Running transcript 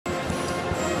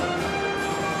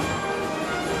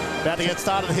About to get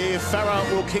started here. Farah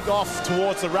will kick off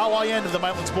towards the railway end of the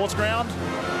Maitland Sports Ground.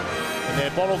 And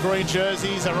their bottle green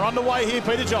jerseys are underway here,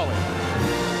 Peter Jolly.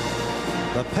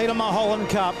 The Peter Mulholland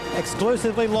Cup,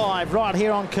 exclusively live right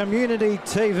here on Community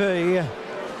TV.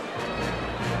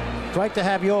 Great to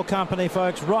have your company,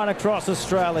 folks, right across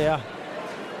Australia.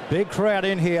 Big crowd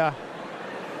in here.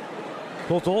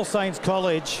 Pulls All Saints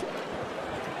College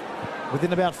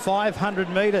within about 500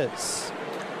 metres.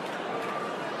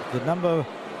 The number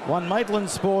 1 Maitland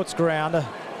Sports Ground.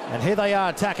 And here they are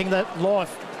attacking that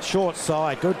life short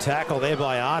side. Good tackle there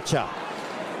by Archer.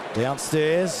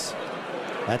 Downstairs,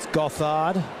 that's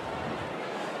Gothard.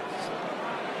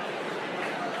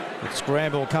 Good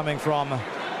scramble coming from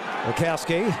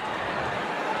Wachowski.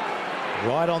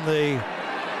 Right on the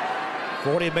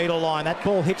 40-metre line. That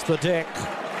ball hits the deck.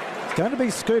 It's going to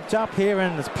be scooped up here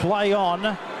and it's play on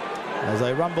as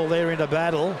they rumble there into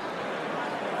battle.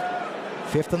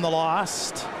 5th and the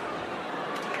last.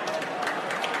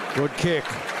 Good kick.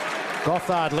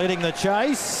 Gothard leading the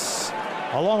chase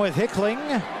along with Hickling.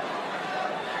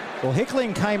 Well,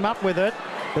 Hickling came up with it,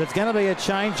 but it's going to be a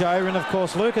changeover. And of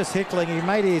course, Lucas Hickling, he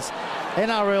made his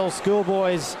NRL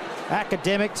Schoolboys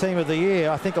Academic Team of the Year.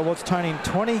 I think it was turning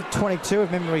 2022,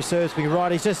 if memory serves me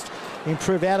right. He's just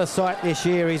improved out of sight this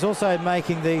year. He's also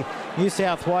making the New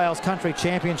South Wales Country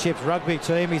Championships rugby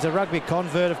team. He's a rugby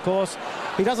convert, of course.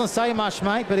 He doesn't say much,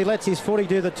 mate, but he lets his footy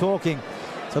do the talking.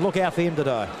 So look out for him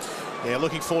today. Yeah,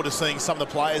 looking forward to seeing some of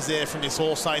the players there from this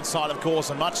All Saints side, of course.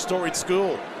 A much storied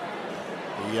school.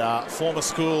 The former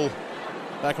school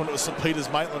back when it was St Peter's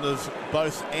Maitland of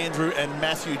both Andrew and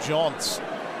Matthew Johns.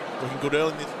 Looking good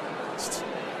early in this,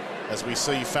 as we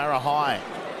see Farah High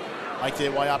make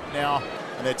their way up now,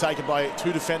 and they're taken by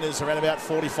 2 defenders around about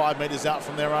 45 metres out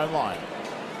from their own line.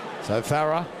 So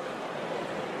Farah,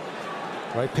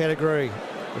 great pedigree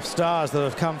of stars that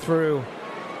have come through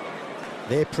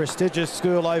their prestigious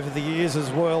school over the years as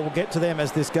well. We'll get to them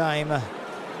as this game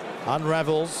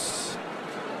unravels.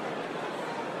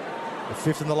 The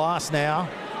 5th and the last now.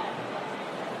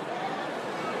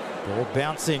 Ball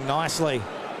bouncing nicely.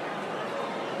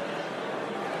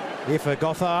 Here for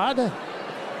Gothard.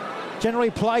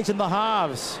 Generally plays in the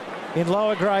halves in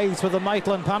lower grades for the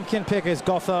Maitland Pumpkin Pickers,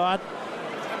 Gothard.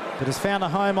 But has found a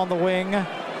home on the wing.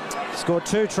 Scored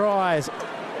 2 tries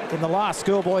in the last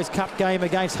Schoolboys Cup game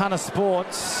against Hunter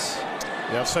Sports.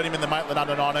 Yeah, I've seen him in the Maitland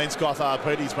under-19s, Gothard.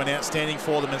 Pete, he's been outstanding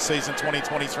for them in season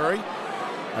 2023.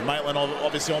 And Maitland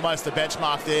obviously almost the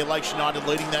benchmark there. Lakes United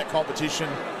leading that competition.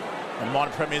 And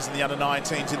minor premiers in the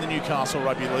under-19s in the Newcastle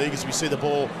Rugby League as we see the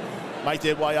ball make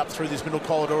their way up through this middle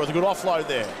corridor with a good offload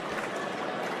there.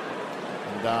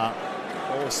 And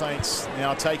All Saints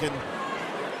now taken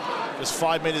just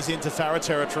 5 metres into Farah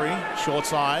territory, short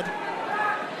side.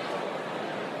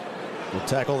 Good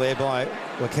tackle there by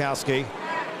Wachowski.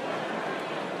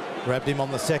 Grabbed him on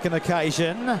the second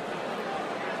occasion.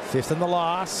 5th and the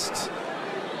last.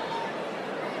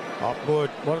 Hopwood,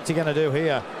 what's he going to do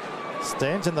here?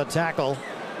 Stands in the tackle.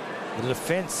 The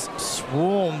defence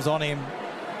swarms on him.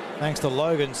 Thanks to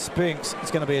Logan Spinks. It's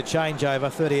going to be a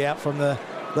changeover, 30 out from the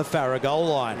Farah goal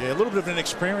line. Yeah, a little bit of an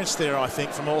experience there, I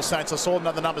think, from All Saints. I saw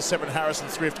another number 7, Harrison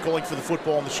Thrift, calling for the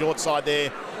football on the short side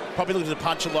there. Probably looking to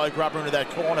punch a low grubber into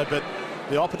that corner, but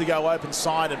they opted to go open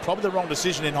side, and probably the wrong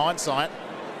decision in hindsight.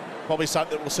 Probably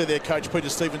something that we'll see their coach Peter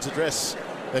Stevens address,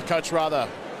 their coach rather,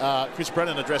 Chris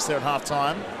Brennan address there at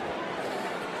half-time.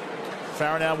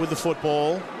 Farah now with the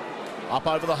football, up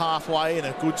over the halfway, and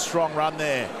a good strong run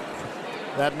there.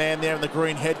 That man there in the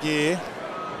green headgear,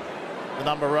 the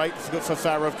number 8 for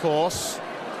Farah, of course.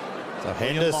 So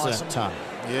Henderson.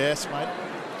 Yes, mate.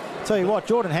 Tell you what,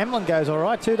 Jordan Hamlin goes all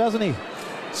right too, doesn't he?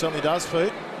 Certainly does,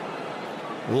 Pete.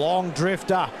 Long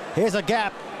drifter. Here's a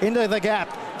gap, into the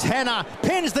gap. Tanner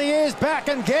pins the ears back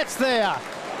and gets there.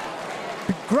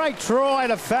 Great try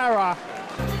to Farah.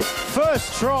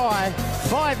 First try,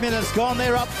 5 minutes gone.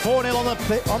 They're up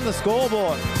 4-0 on the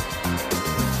scoreboard.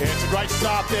 Yeah, it's a great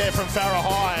start there from Farah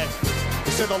High.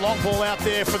 He sent the long ball out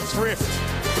there for Thrift.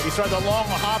 He threw the long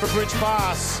Harbour Bridge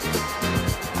pass.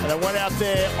 And it went out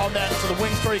there on that to the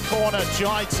wing 3 corner,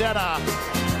 Jai Tanner.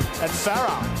 And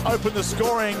Farah opened the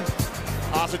scoring.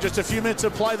 After just a few minutes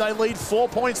of play, they lead 4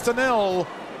 points to 0.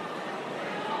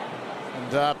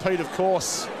 And Pete, of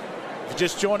course, if you're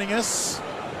just joining us,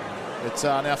 it's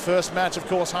our first match, of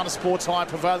course, Hunter Sports High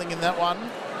prevailing in that one.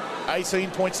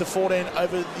 18 points to 14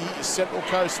 over the Central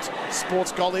Coast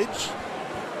Sports College.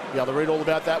 You'll be able to read all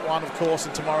about that one, of course,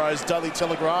 in tomorrow's Daily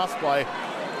Telegraph by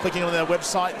clicking on their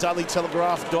website,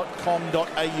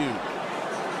 dailytelegraph.com.au.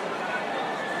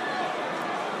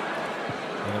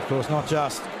 And of course, not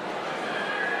just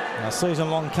Our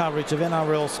season-long coverage of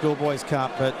NRL Schoolboys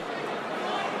Cup, but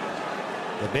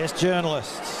the best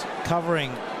journalists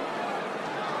covering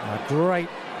great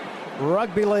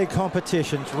rugby league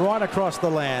competitions right across the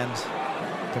land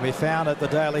can be found at the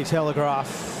Daily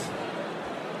Telegraph.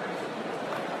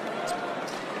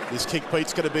 This kick,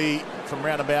 Pete's going to be from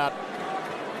round about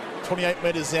 28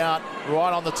 metres out,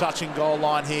 right on the touching goal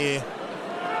line here.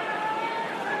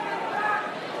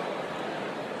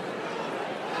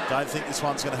 Don't think this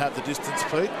one's going to have the distance,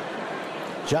 Pete.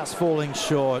 Just falling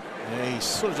short. Yeah, he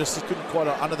sort of just couldn't quite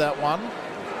under that one.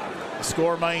 The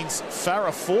score remains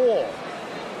Farah 4,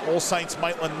 All Saints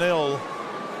Maitland 0.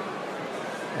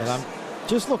 And I'm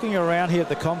just looking around here at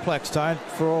the complex, Tone,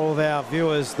 for all of our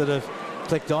viewers that have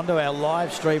clicked onto our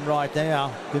live stream right now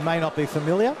who may not be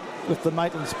familiar with the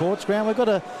Maitland Sports Ground. We've got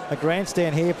a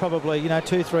grandstand here, probably, you know,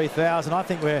 2,000-3,000. I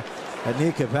think we're at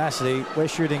near capacity. We're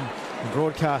shooting and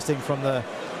broadcasting from the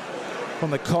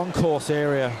concourse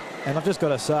area. And I've just got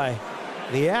to say,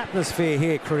 the atmosphere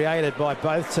here created by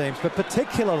both teams, but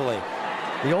particularly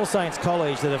the All Saints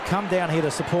College that have come down here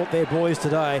to support their boys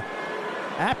today,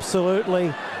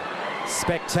 absolutely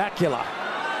spectacular.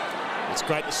 It's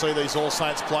great to see these All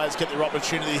Saints players get their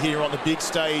opportunity here on the big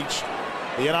stage.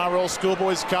 The NRL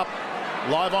Schoolboys Cup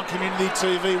live on Community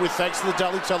TV with thanks to the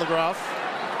Daily Telegraph.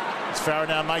 As Farah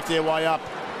now make their way up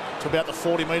to about the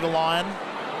 40-metre line.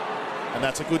 And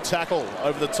that's a good tackle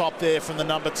over the top there from the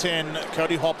number 10,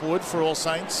 Cody Hopwood, for All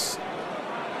Saints.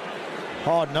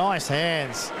 Oh, nice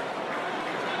hands.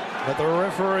 But the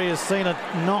referee has seen a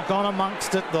knock on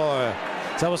amongst it, though.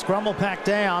 So a scrum pack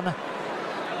down. A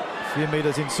few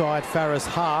metres inside Farah's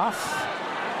half.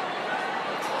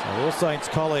 So All Saints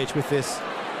College with this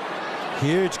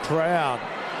huge crowd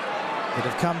that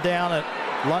have come down at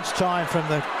lunchtime from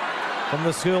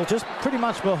the school, just pretty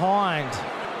much behind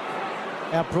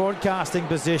our broadcasting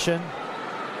position.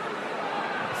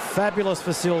 Fabulous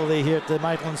facility here at the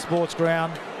Maitland Sports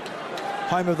Ground,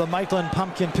 home of the Maitland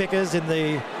Pumpkin Pickers in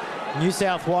the New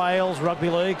South Wales Rugby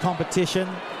League competition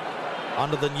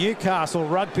under the Newcastle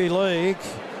Rugby League.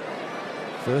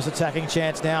 First attacking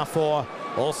chance now for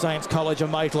All Saints College of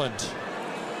Maitland.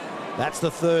 That's the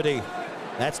 30.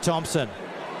 That's Thompson.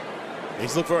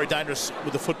 He's looked very dangerous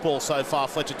with the football so far,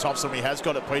 Fletcher Thompson. He has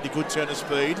got a pretty good turn of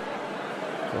speed.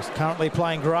 Currently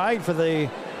playing grade for the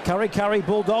Curry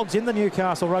Bulldogs in the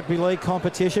Newcastle Rugby League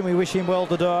competition. We wish him well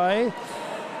today.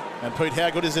 And Pete, how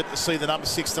good is it to see the number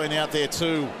 16 out there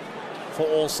too for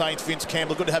All Saints, Vince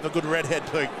Campbell? Good to have a good redhead,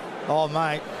 Pete. Oh,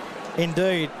 mate,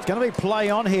 indeed. It's going to be play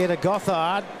on here to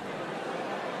Gothard.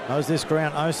 Knows this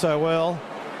ground oh so well.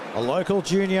 A local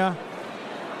junior.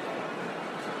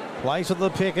 Plays for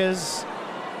the Pickers.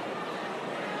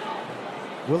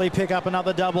 Will he pick up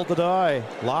another double today?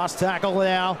 Last tackle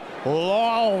now.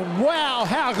 Oh, wow,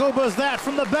 how good was that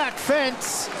from the back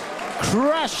fence?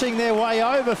 Crashing their way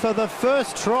over for the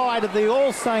first try to the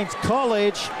All Saints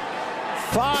College.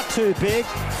 Far too big,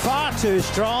 far too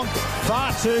strong,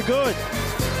 far too good.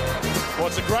 Well,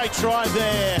 it's a great try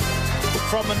there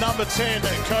from the number 10,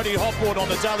 Cody Hopwood, on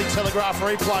the Daily Telegraph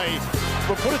replay.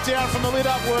 We'll put it down from the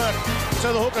lid-up work to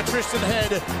the hooker, Tristan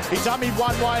Head. He dummied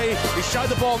one way, he showed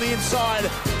the ball on the inside,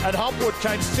 and Hopwood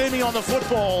came steaming on the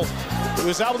football. He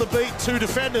was able to beat two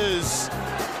defenders,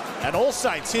 and All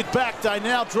Saints hit back. They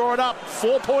now draw it up.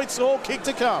 4 points all, kick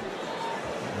to come.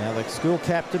 Now the school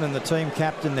captain and the team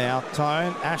captain now,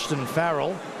 Tone, Ashton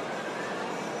Farrell.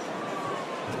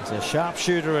 He's a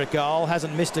sharpshooter at goal,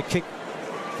 hasn't missed a kick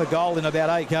for goal in about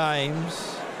 8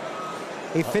 games.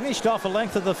 He finished off a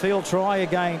length of the field try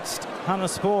against Hunter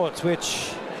Sports,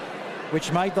 which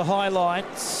made the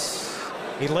highlights.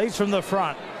 He leads from the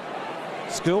front.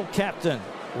 School captain.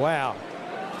 Wow.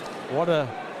 What a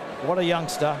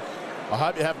youngster. I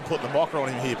hope you haven't put the mocker on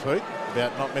him here, Pete,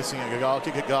 about not missing a goal,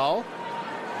 kick a goal.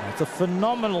 It's a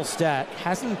phenomenal stat.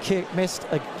 Hasn't missed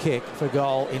a kick for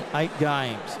goal in 8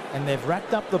 games. And they've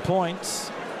racked up the points.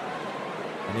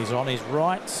 And he's on his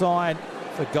right side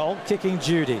for goal kicking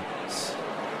duties.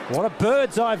 What a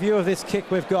bird's eye view of this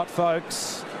kick we've got,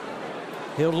 folks.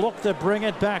 He'll look to bring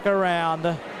it back around.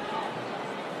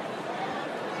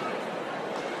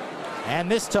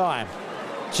 And this time,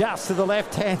 just to the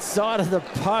left-hand side of the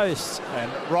post.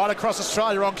 And right across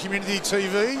Australia on Community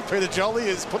TV, Peter Jolly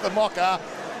has put the mocker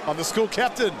on the school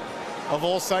captain of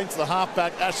All Saints, the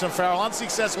halfback, Ashton Farrell.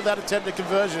 Unsuccessful that attempted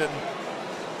conversion.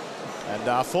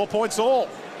 And 4 points all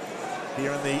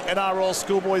here in the NRL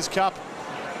Schoolboys Cup.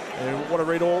 You want to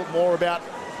read more about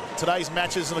today's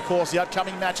matches and, of course, the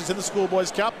upcoming matches in the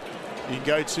Schoolboys Cup, you can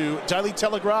go to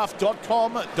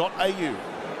dailytelegraph.com.au.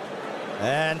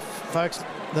 And, folks,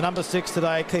 the number 6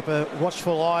 today, keep a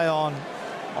watchful eye on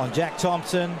Jack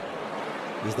Thompson.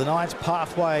 He's the Knights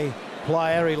pathway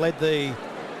player. He led the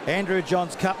Andrew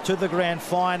Johns Cup to the grand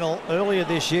final earlier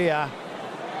this year.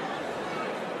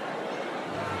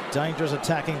 Dangerous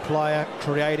attacking player,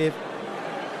 creative,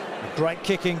 a great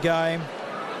kicking game.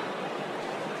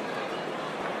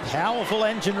 Powerful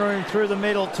engine room through the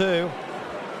middle too.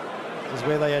 This is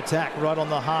where they attack, right on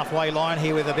the halfway line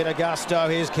here with a bit of gusto.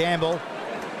 Here's Campbell.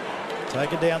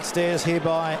 Taken downstairs here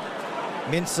by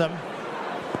Minsom.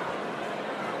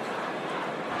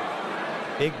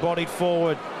 Big-bodied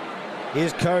forward.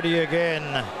 Here's Cody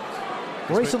again.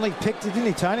 Recently picked, didn't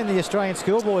he, Tony, in the Australian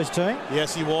Schoolboys team?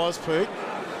 Yes, he was, Pete.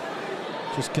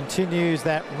 Just continues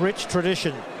that rich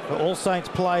tradition for All Saints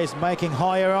players making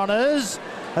higher honours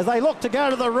as they look to go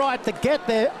to the right to get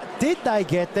there. Did they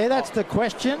get there? That's the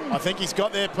question. I think he's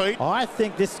got there, Pete. I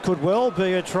think this could well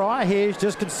be a try here. He's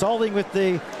just consulting with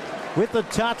the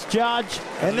touch judge,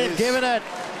 and they've given it.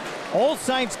 All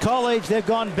Saints College, they've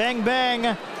gone bang,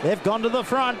 bang. They've gone to the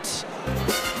front.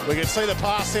 We can see the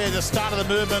pass there, the start of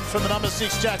the movement from the number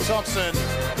 6, Jack Thompson.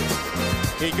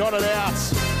 He got it out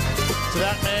to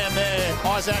that man there,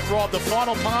 Isaac Robb. The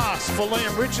final pass for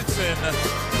Liam Richardson.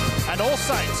 And All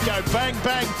Saints go bang,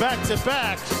 bang, back to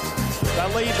back.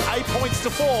 They lead 8 points to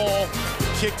 4.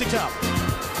 Kick to come.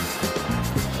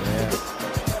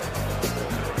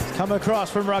 He's come across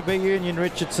from Rugby Union,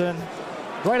 Richardson.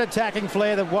 Great attacking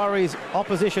flair that worries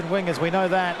opposition wingers, we know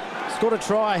that. Scored a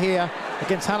try here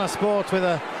against Hunter Sports with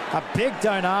a big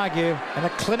don't argue and a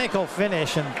clinical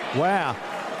finish, and wow,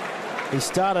 he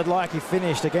started like he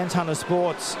finished against Hunter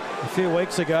Sports a few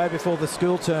weeks ago before the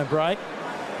school term break.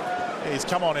 He's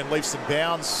come on in leaps and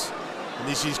bounds in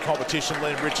this year's competition,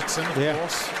 Liam Richardson, of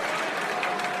course.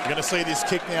 You're going to see this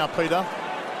kick now, Peter,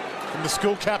 from the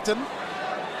school captain.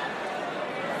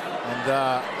 And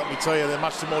let me tell you, they're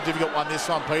much more difficult one. This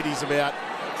one, Pete, he's about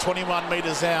 21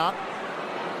 metres out,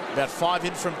 about 5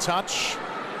 in from touch.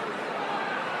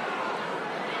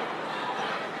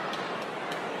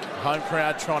 Home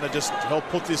crowd trying to just help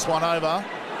put this one over.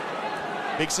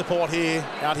 Big support here,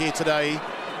 out here today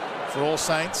for All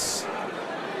Saints.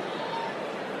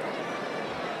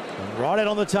 And right out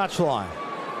on the touchline.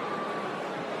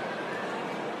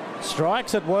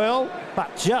 Strikes it well,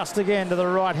 but just again to the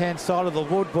right-hand side of the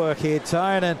woodwork here,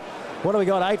 Tone. And what do we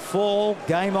got? 8-4,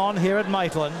 game on here at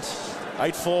Maitland.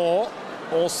 8-4,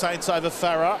 All Saints over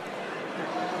Farah.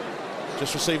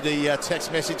 Just received a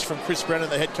text message from Chris Brennan,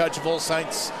 the head coach of All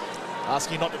Saints,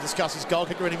 asking not to discuss his goal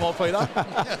kicker anymore, Peter.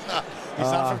 He's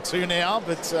done from 2 now,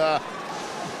 but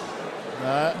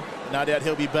no doubt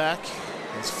he'll be back.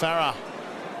 It's Farah.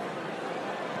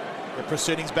 The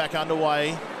proceedings back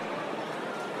underway.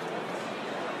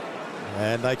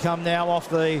 And they come now off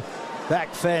the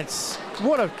back fence.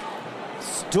 What a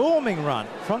storming run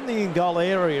from the in-goal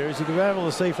area, as you can be able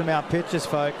to see from our pictures,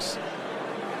 folks.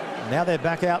 Now they're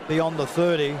back out beyond the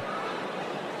 30.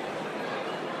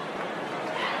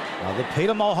 The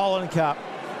Peter Mulholland Cup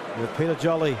with Peter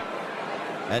Jolly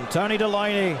and Tony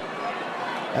Delaney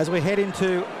as we head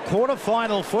into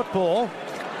quarter-final football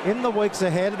in the weeks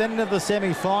ahead, then into the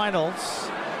semi-finals,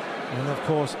 and of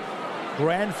course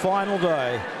grand final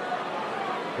day.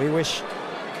 We wish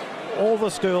all the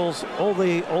schools all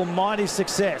the almighty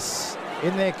success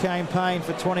in their campaign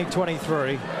for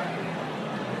 2023.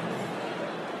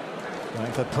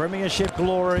 Going for premiership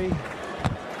glory.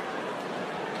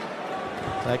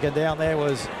 Taken down there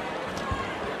was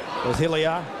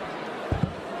Hillier.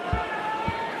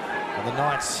 And the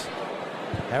Knights,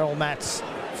 Harold Matz,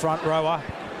 front rower.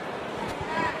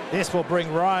 This will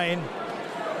bring rain.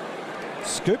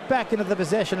 Scoop back into the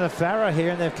possession of Farah here,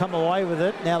 and they've come away with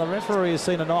it. Now the referee has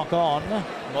seen a knock on.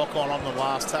 Knock on the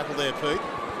last tackle there, Pete.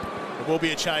 There will be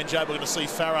a change over. We're going to see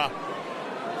Farah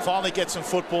finally get some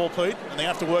football, Pete, and they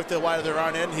have to work their way to their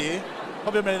own end here.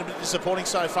 Probably been a bit disappointing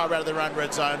so far out of their own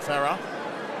red zone, Farah.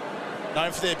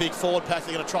 Known for their big forward pack,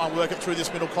 they're going to try and work it through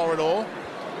this middle corridor.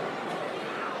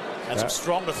 And some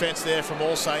strong defence there from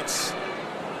All Saints.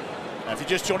 Now, if you're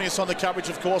just joining us on the coverage,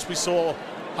 of course, we saw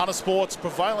Hunter Sports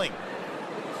prevailing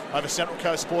over Central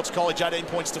Coast Sports College, 18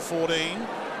 points to 14.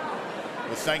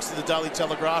 With thanks to the Daily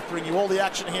Telegraph, bringing you all the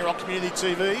action here on Community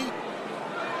TV.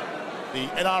 The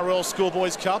NRL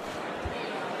Schoolboys Cup.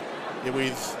 Here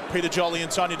with Peter Jolly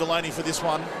and Tony Delaney for this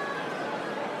one.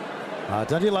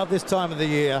 Don't you love this time of the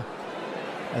year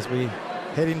as we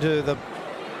head into the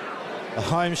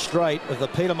home straight of the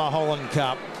Peter Mulholland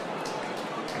Cup?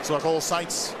 Looks like All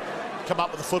Saints come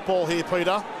up with the football here,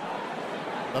 Peter.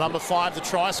 The number 5, the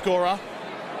try scorer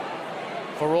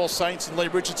for All Saints, and Lee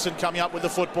Richardson coming up with the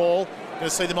football. Going to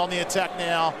see them on the attack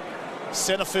now.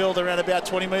 Centre field around about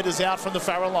 20 metres out from the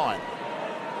Farah line.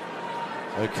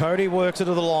 So Cody works it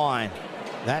to the line.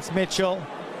 That's Mitchell.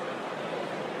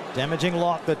 Damaging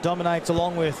lock that dominates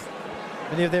along with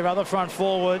many of their other front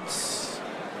forwards.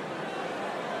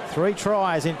 3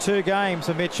 tries in 2 games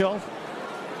for Mitchell.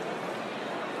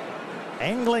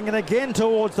 Angling it again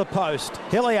towards the post.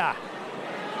 Hillier.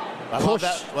 They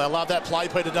love that play,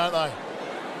 Peter, don't they?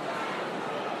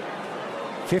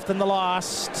 5th and the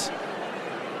last.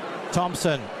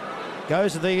 Thompson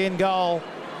goes to the in goal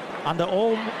under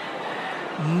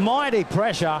almighty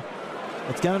pressure.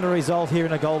 It's going to result here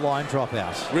in a goal line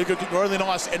dropout. Really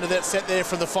nice end of that set there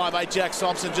from the 5'8", Jack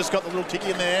Thompson. Just got the little kick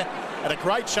in there. And a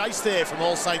great chase there from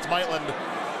All Saints Maitland.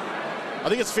 I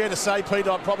think it's fair to say, Pete,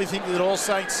 I'd probably think that All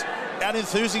Saints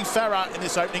out-enthusing Farah in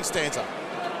this opening stanza.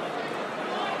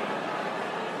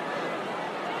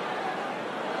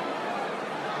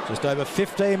 Just over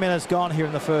 15 minutes gone here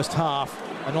in the first half.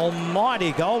 An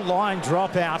almighty goal line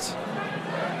dropout.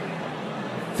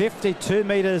 52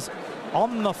 metres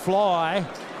on the fly.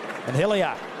 And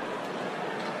Hillier,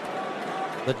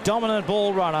 the dominant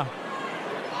ball runner.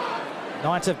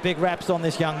 Knights have big raps on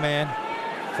this young man.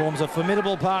 Forms a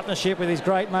formidable partnership with his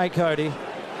great mate Cody.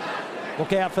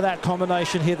 Look out for that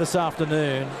combination here this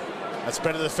afternoon. That's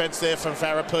better defence there from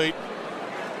Farah, Pete.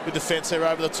 Good defence there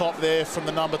over the top there from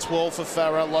the number 12 for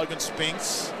Farah, Logan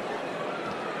Spinks.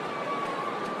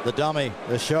 The dummy,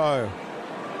 the show.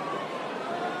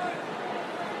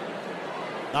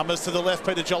 Numbers to the left,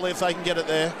 Peter Jolly, if they can get it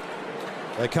there.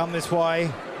 They come this way.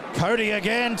 Cody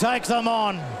again takes them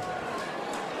on.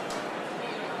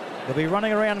 They'll be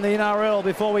running around in the NRL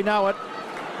before we know it.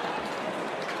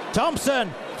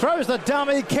 Thompson throws the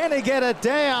dummy. Can he get it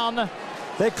down?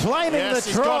 They're claiming the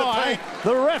try.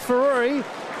 The referee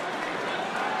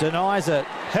denies it.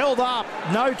 Held up.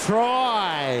 No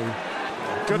try.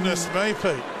 Goodness me,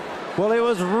 Pete. Well, it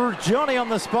was Johnny on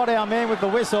the spot, our man with the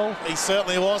whistle. He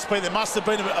certainly was, Pete. There must have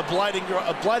been a blade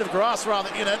of grass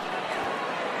rather in it.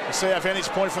 You see our vantage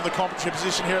point from the commentary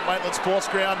position here at Maitland Sports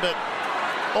Ground, but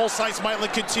All Saints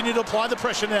Maitland continue to apply the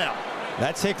pressure now.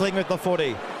 That's Hickling with the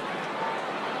footy.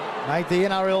 Made the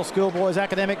NRL Schoolboys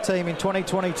academic team in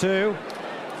 2022.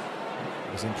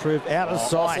 He's improved out of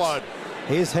sight. Offload.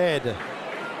 His head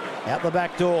out the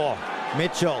back door.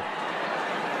 Mitchell.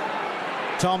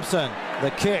 Thompson, the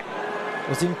kick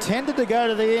was intended to go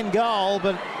to the in goal,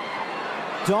 but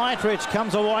Dietrich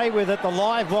comes away with it, the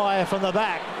live wire from the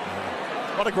back.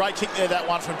 What a great kick there, that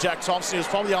one from Jack Thompson. He was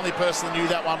probably the only person that knew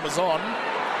that one was on.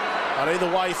 But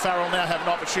either way, Farrell now have an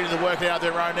opportunity to work it out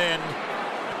their own end.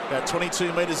 About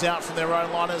 22 metres out from their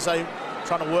own line as they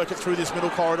trying to work it through this middle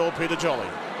corridor, Peter Jolly.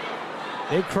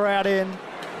 Big crowd in,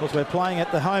 because we're playing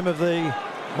at the home of the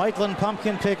Maitland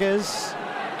Pumpkin Pickers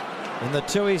in the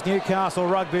Tooheys Newcastle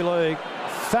Rugby League.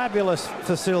 Fabulous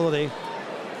facility.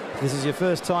 This is your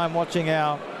first time watching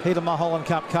our Peter Mulholland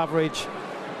Cup coverage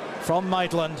from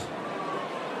Maitland.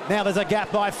 Now there's a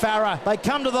gap by Farah. They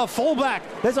come to the fullback.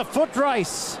 There's a foot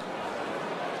race.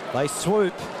 They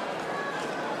swoop.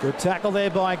 Good tackle there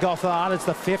by Gothard. It's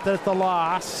the 5th at the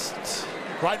last.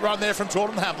 Great run there from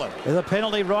Jordan Hamlin. There's a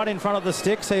penalty right in front of the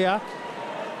sticks here.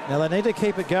 Now they need to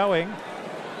keep it going.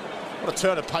 What a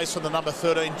turn of pace from the number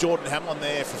 13, Jordan Hamlin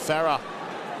there for Farah.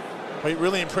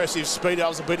 Really impressive speed.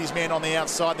 Able to beat his man on the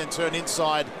outside, then turn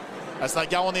inside as they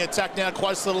go on the attack now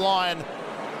close to the line.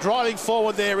 Driving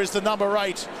forward there is the number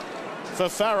 8 for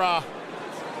Farah.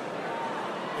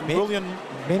 William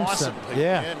Minson.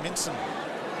 Yeah, Minson.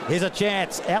 Here's a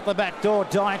chance out the back door.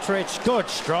 Dietrich, good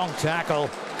strong tackle.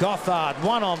 Gothard,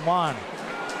 one-on-one.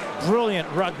 Brilliant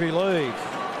rugby league.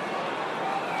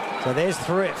 So there's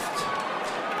Thrift.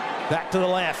 Back to the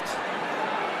left.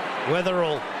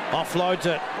 Wetherell offloads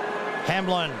it.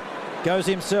 Hamlin goes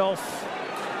himself.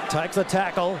 Takes the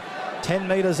tackle. 10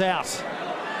 metres out.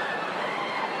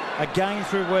 Again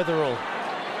through Wetherell.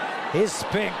 Here's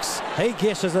Spinks. He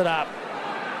gishes it up.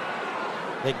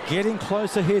 They're getting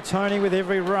closer here, Tony, with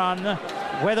every run.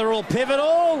 Wetherell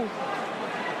pivotal.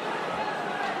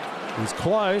 He's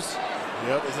close.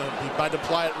 Yep, he made to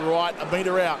play it right, a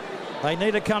metre out. They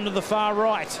need to come to the far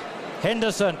right.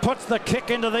 Henderson puts the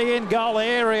kick into the in-goal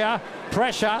area.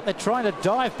 Pressure. They're trying to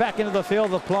dive back into the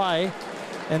field of play.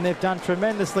 And they've done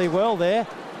tremendously well there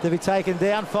to be taken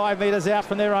down 5 metres out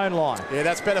from their own line. Yeah,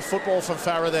 that's better football from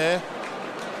Farah there.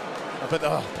 But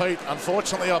Pete,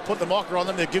 unfortunately, I put the mocker on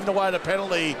them. They've given away the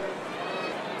penalty.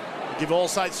 Give All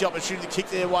Saints the opportunity to kick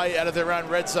their way out of their own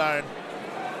red zone.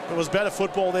 It was better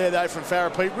football there, though, from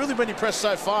Farah. Pete, really been impressed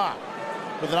so far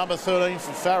with the number 13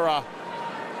 from Farah.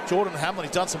 Jordan Hamlin,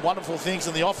 he's done some wonderful things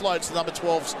in the offloads to number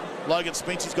 12's Logan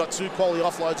Spinks. He's got 2 quality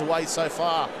offloads away so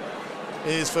far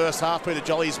in his first half. Peter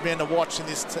Jolly's been to watch in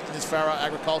this Farah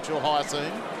Agricultural High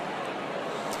team.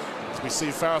 So we see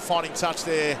Farah finding touch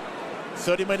there,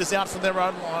 30 metres out from their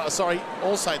own line.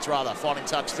 All Saints rather finding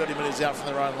touch 30 metres out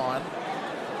from their own line.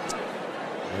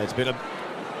 It's been a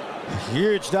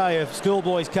huge day of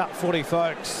Schoolboys Cup footy,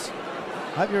 folks.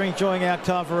 Hope you're enjoying our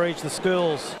coverage. The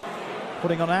schools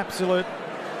putting on absolute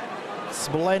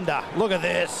splendour. Look at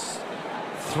this.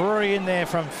 3 in there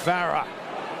from Farah,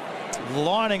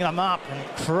 lining them up and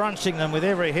crunching them with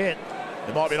every hit.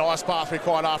 There might be an ice bath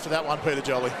required after that one, Peter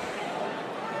Jolly.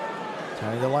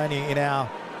 Tony Delaney in our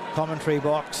commentary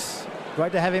box.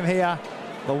 Great to have him here.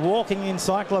 The walking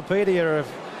encyclopedia of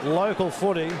local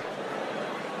footy.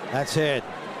 That's it.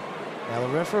 Now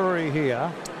the referee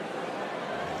here.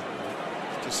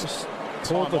 Just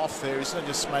time off there. He's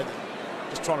just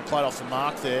trying to play it off the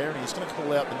mark there, and he's going to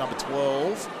call out the number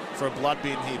 12 for a blood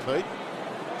bin here, Pete.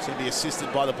 He's going to be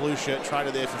assisted by the blue shirt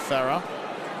trainer there for Farah.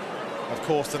 Of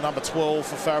course, the number 12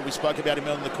 for Farah, we spoke about him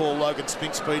in the call, Logan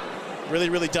Spinks, Pete. Really,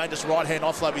 really dangerous right-hand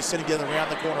offload. He's sitting together around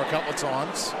the corner a couple of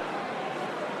times.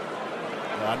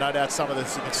 No doubt some of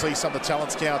this, you can see some of the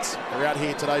talent scouts are out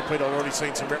here today, Pete. I've already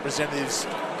seen some representatives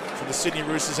from the Sydney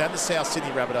Roosters and the South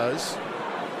Sydney Rabbitohs.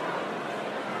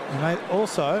 Mate,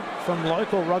 also from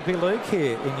local rugby league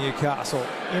here in Newcastle.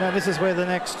 You know, this is where the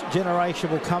next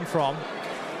generation will come from.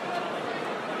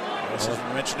 As we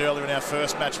mentioned earlier in our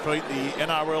first match, Pete, the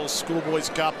NRL Schoolboys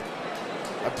Cup,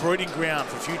 a breeding ground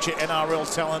for future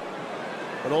NRL talent,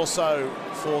 but also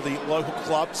for the local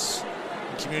clubs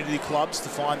and community clubs to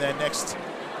find their next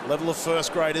level of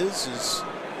first graders, as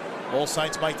All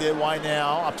Saints make their way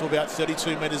now up to about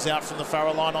 32 metres out from the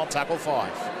Farrell line on tackle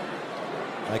 5.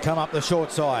 They come up the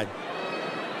short side.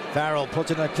 Farrell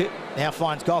puts in a kick, now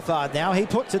finds Gothard. Now he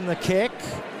puts in the kick.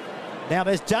 Now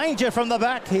there's danger from the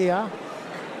back here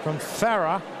from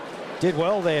Farah. Did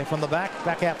well there from the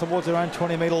back out towards their own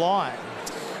 20-metre line.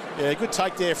 Yeah, good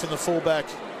take there from the fullback,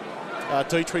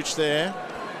 Dietrich there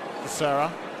for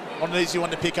Farah. Not an easy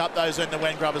one to pick up those in the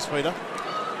Wen Grubbers, Peter.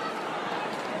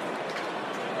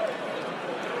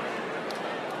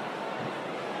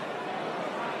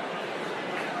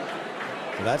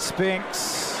 So that's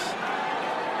Spinks.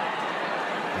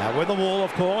 Now with the wall,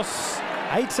 of course.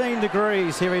 18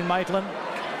 degrees here in Maitland.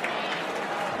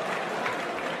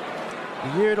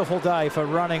 Beautiful day for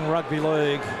running rugby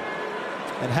league.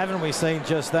 And haven't we seen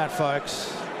just that,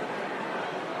 folks?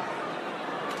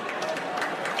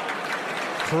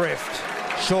 Thrift.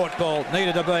 Short ball.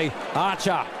 Needed to be.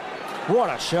 Archer. What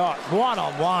a shot.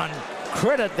 One-on-one.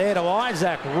 Credit there to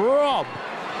Isaac Robb.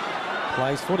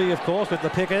 Plays footy, of course, with the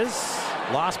Pickers.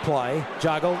 Last play.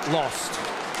 Juggle. Lost.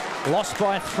 Lost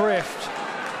by Thrift.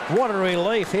 What a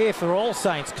relief here for All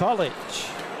Saints College.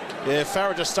 Yeah,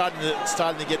 Farah just starting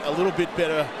to get a little bit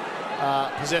better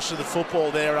possession of the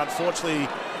football there. Unfortunately,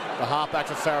 the halfback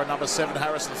for Farah, number 7,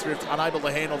 Harrison Thrift, unable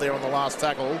to handle there on the last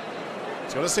tackle.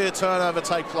 So we're going to see a turnover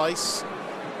take place.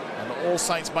 And All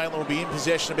Saints Maitland will be in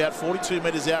possession about 42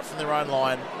 metres out from their own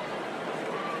line.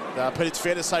 But it's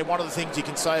fair to say one of the things you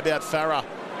can say about Farah,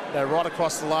 right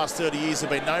across the last 30 years, have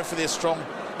been known for their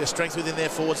strength within their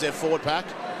forwards, their forward pack.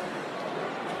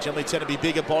 Generally tend to be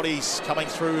bigger bodies coming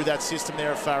through that system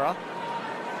there at Farah.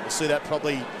 We'll see that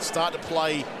probably start to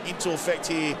play into effect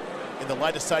here in the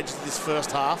later stages of this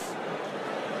first half.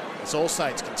 As All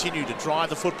Saints continue to drive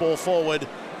the football forward,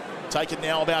 take it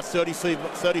now about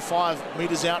 35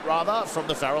 metres out rather from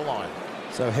the Farah line.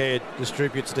 So Head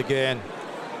distributes it again.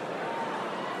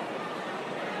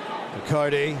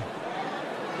 Cody.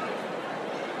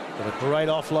 Got a great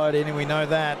offload in, and we know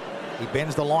that. He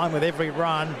bends the line with every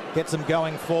run, gets them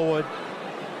going forward.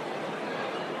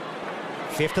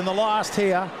 5th and the last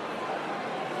here.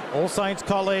 All Saints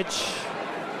College.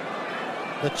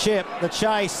 The chip, the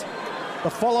chase,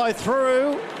 the follow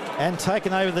through, and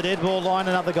taken over the dead ball line,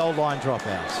 another goal line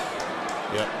dropout.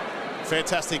 Yep.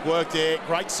 Fantastic work there.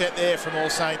 Great set there from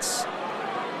All Saints.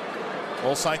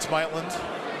 All Saints Maitland.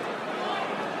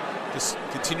 Just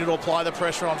continue to apply the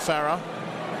pressure on Farah.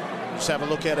 Just have a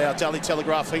look at our Daily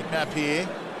Telegraph heat map here.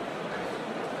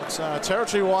 It's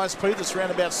territory-wise, Pete, it's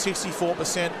around about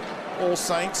 64% All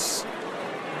Saints,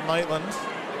 Maitland.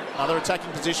 Another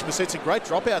attacking position. We see some great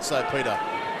dropouts though, Peter,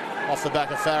 off the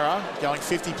back of Farah, going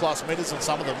 50+ metres on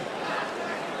some of them.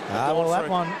 Well, that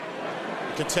one.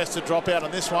 Contested dropout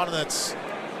on this one, and it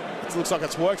looks like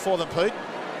it's worked for them, Pete.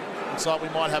 Looks like we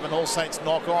might have an All Saints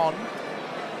knock on.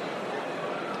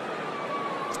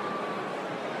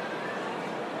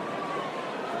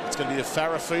 It's going to be a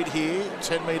Farah feed here,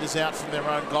 10 metres out from their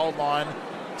own goal line.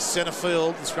 Centre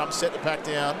field, the scrum set to pack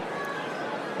down.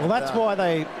 Well, that's why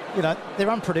they're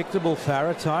unpredictable,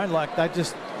 Farah, Tone. Like, they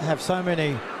just have so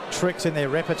many tricks in their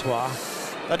repertoire.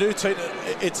 They do, Tina.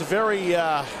 It's a very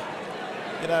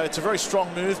You know, it's a very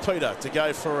strong move, Peter, to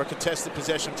go for a contested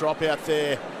possession drop out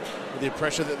there with the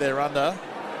pressure that they're under.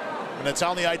 And it's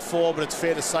only 8-4, but it's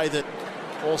fair to say that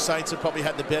All Saints have probably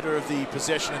had the better of the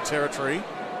possession and territory.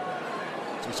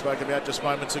 As we spoke about just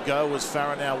moments ago, as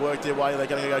Farah now worked their way, they're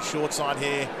going to go short side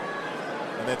here.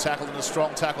 And they're tackled in a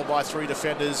strong tackle by 3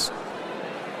 defenders.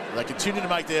 They continue to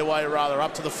make their way, rather,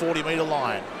 up to the 40-metre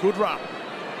line. Good run.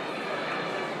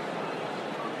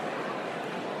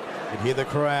 You can hear the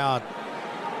crowd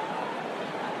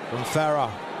from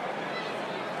Farah.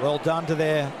 Well done to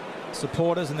their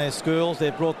supporters and their schools.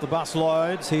 They've brought the bus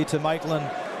loads here to Maitland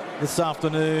this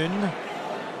afternoon.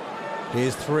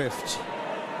 Here's Thrift.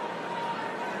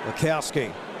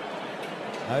 Lukowski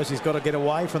knows he's got to get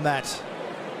away from that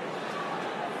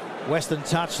Western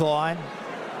touchline.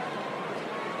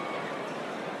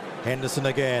 Henderson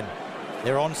again.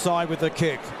 They're onside with the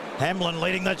kick. Hamlin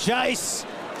leading the chase.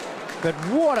 But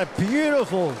what a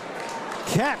beautiful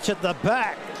catch at the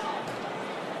back.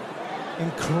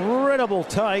 Incredible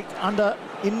take under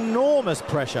enormous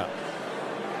pressure.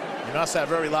 He must have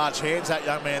very large hands, that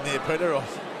young man there, Peter. I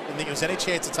didn't think there was any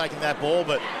chance of taking that ball,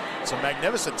 but some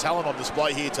magnificent talent on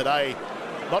display here today.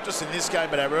 Not just in this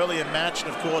game, but our earlier match. And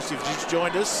of course, if you've just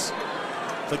joined us,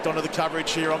 clicked onto the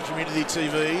coverage here on Community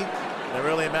TV. In our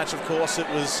earlier match, of course, it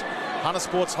was Hunter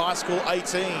Sports High School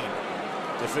 18.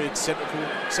 Defeated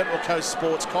Central Coast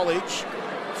Sports College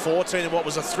 14 in what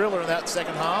was a thriller in that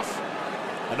second half.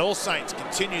 And All Saints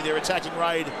continue their attacking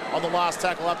raid on the last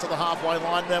tackle up to the halfway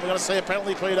line. Now we're going to see a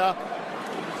penalty, Peter.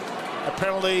 A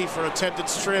penalty for an attempted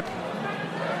strip.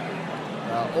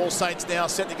 All Saints now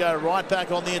set to go right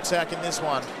back on the attack in this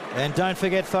one. And don't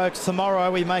forget, folks,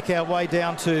 tomorrow we make our way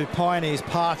down to Pioneers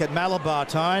Park at Malabar,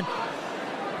 Tone.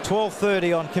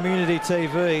 12:30 on Community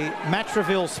TV.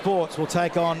 Matraville Sports will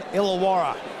take on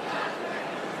Illawarra.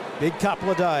 Big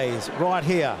couple of days right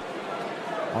here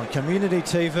on Community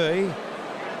TV.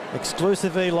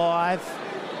 Exclusively live.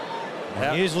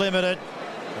 News Limited.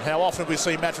 And how often we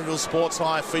see Matraville Sports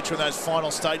High feature in those final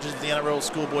stages of the NRL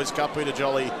Schoolboys Cup, Peter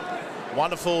Jolly.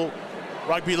 Wonderful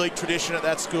rugby league tradition at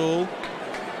that school.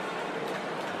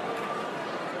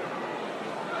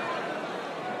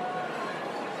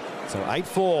 So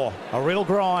 8-4, a real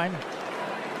grind.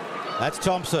 That's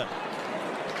Thompson.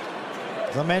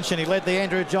 As I mentioned, he led the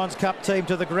Andrew Johns Cup team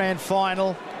to the grand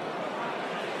final.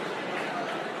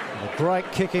 A great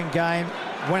kicking game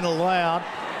when allowed.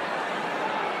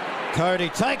 Cody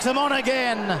takes him on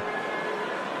again.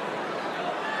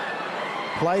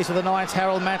 Plays for the Knights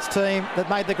Harold Matts team that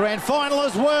made the grand final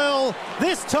as well.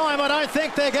 This time I don't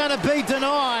think they're going to be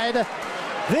denied.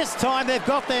 This time they've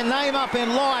got their name up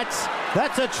in lights.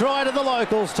 That's a try to the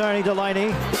locals, Tony Delaney.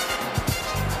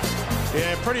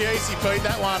 Yeah, pretty easy, Pete,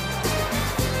 that one.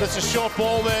 That's a short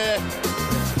ball there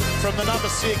from the number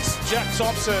 6, Jack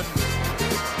Thompson.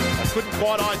 I couldn't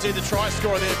quite ID the try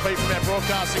scorer there, Pete, from our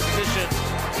broadcasting position.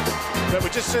 But we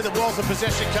just see the Wells of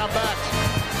possession come back.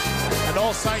 And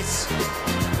All Saints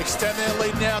extend their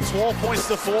lead now, 12 points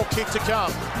to 4, kick to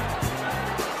come.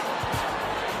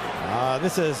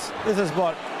 This is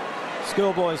what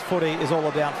Schoolboys footy is all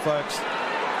about, folks.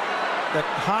 That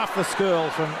half the school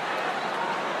from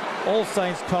All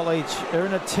Saints College are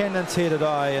in attendance here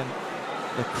today, and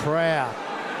the crowd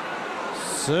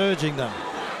surging them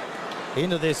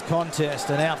into this contest,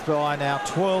 and out by now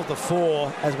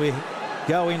 12-4 as we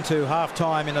go into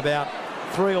half-time in about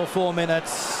 3 or 4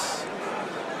 minutes.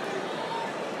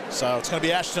 So it's going to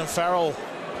be Ashton Farrell,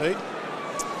 Pete.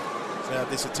 So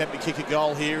this attempt to kick a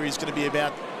goal here is going to be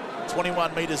about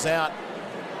 21 metres out.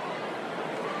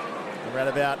 Around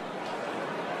about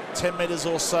 10 metres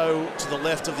or so to the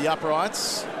left of the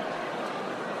uprights.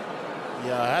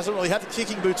 Yeah, hasn't really had the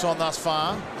kicking boots on thus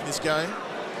far in this game.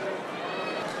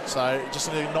 So just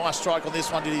a nice strike on this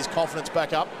one, did his confidence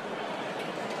back up.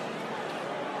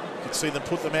 You can see them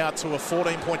put them out to a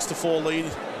 14 points to 4 lead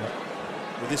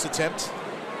with this attempt.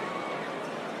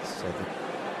 So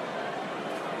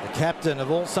the captain of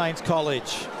All Saints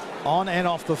College, on and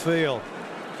off the field,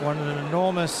 won an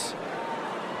enormous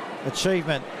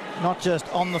achievement, not just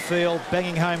on the field,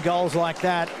 banging home goals like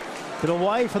that, but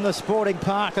away from the sporting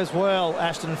park as well,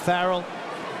 Ashton Farrell.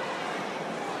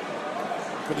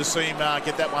 Good to see him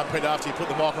get that one, Pete, after he put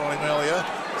the marker on him earlier.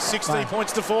 16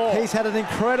 points to 4. He's had an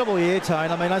incredible year,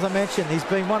 Tone. I mean, as I mentioned, he's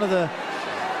been one of the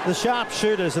sharp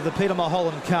shooters of the Peter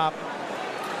Mulholland Cup.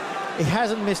 He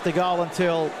hasn't missed a goal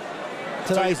until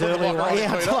today's early one.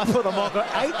 Yeah, until I put the marker.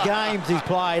 8 games he's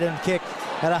played and kicked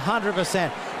at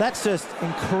 100%. That's just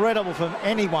incredible from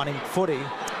anyone in footy.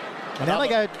 And now they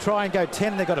go try and go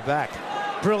 10, they got it back.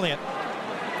 Brilliant.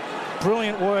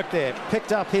 Brilliant work there.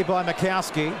 Picked up here by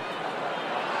Mikowski.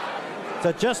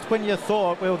 So just when you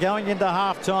thought we were going into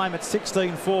half-time at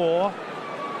 16-4,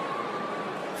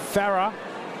 Farah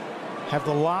have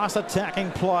the last attacking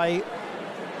play,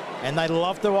 and they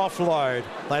love to offload.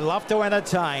 They love to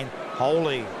entertain.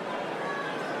 Holy.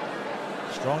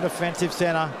 Strong defensive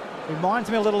centre.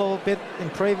 Reminds me a little bit in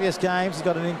previous games. He's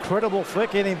got an incredible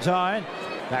flick in him, Tone.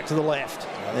 Back to the left.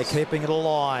 They're keeping it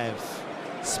alive.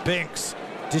 Spinks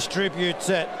distributes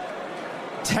it.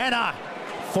 Tanner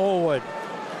forward.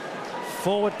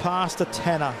 Forward pass to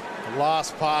Tanner. The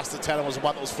last pass to Tanner was the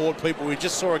one that was forward people. We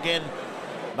just saw again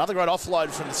another great offload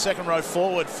from the second row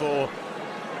forward for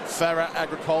Farah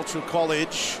Agricultural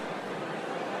College.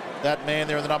 That man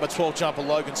there in the number 12 jumper,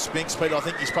 Logan Spinks. Peter, I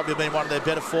think he's probably been one of their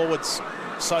better forwards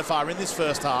so far in this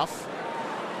first half.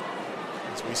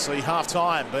 As we see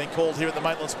half-time being called here at the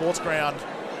Maitland Sports Ground.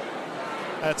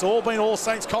 And it's all been All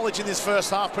Saints College in this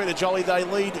first half, Peter Jolly. They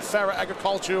lead Farah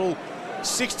Agricultural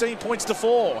 16 points to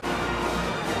 4.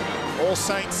 All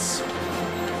Saints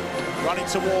running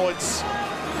towards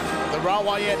the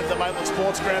railway end of the Maitland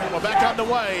Sports Ground, and we're back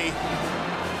underway.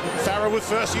 Farah with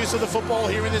first use of the football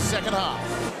here in this second half.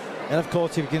 And of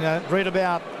course, you can read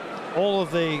about all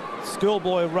of the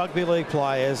Schoolboy Rugby League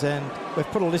players, and we've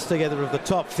put a list together of the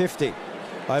top 50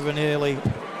 over nearly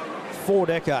 4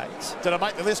 decades. Did I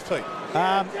make the list, Pete?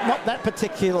 Not that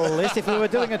particular list. If we were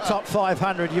doing a top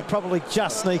 500, you'd probably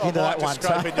just sneak into that one.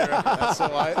 That's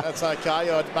all right. That's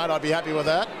okay. Mate, I'd be happy with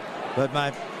that. But,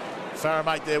 mate, Farah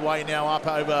make their way now up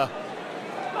over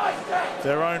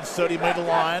their own 30-metre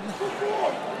line.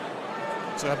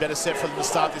 So a better set for them to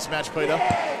start this match, Peter.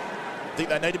 I think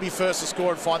they need to be first to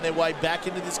score and find their way back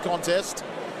into this contest.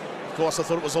 Of course, I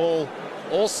thought it was all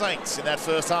Saints in that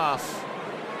first half.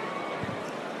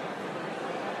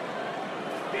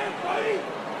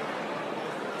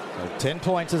 So 10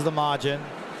 points is the margin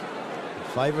in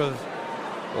favour of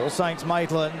All Saints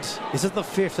Maitland. This is the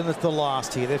 5th and it's the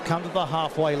last here. They've come to the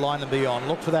halfway line and beyond.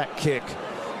 Look for that kick.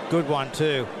 Good one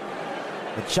too.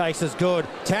 The chase is good.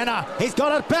 Tanner, he's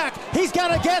got it back. He's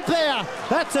going to get there.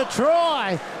 That's a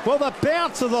try. Well, the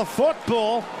bounce of the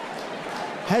football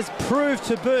has proved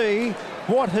to be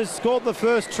what has scored the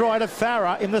first try to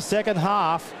Farah in the second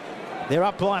half. They're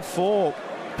up by 4.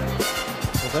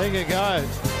 Well, there you go.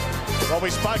 Well, we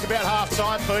spoke about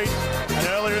half-time, Pete, and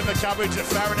earlier in the coverage that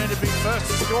Farah needed to be first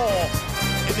to score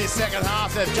in this second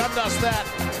half. They've done us that.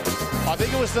 I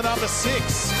think it was the number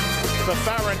 6 for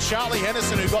Farah and Charlie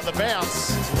Henderson who got the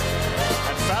bounce.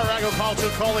 And Farah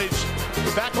Agricultural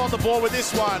College back on the board with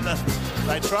this one.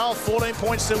 They trail 14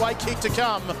 points to 8, kick to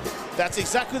come. That's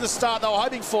exactly the start they were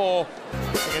hoping for.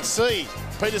 You can see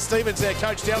Peter Stevens, their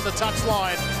coach, down the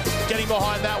touchline, getting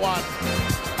behind that one.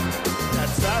 And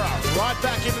Farah right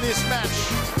back into this match.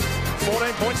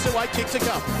 14 points to 8, kick to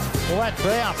come. Well, that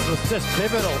bounce was just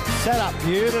pivotal. Set up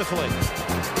beautifully.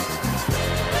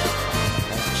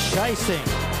 And chasing.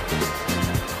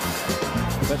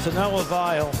 But to no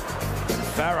avail.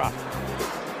 Farah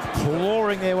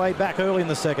clawing their way back early in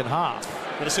the second half.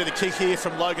 Going to see the kick here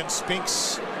from Logan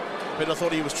Spinks. But I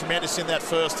thought he was tremendous in that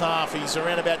first half. He's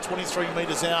around about 23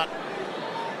 metres out,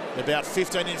 about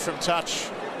 15 in from touch.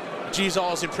 Geez, I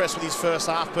was impressed with his first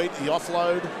half, Pete. The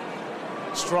offload,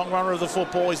 strong runner of the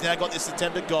football. He's now got this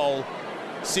attempted goal.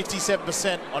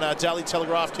 67% on our Daily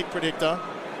Telegraph kick predictor.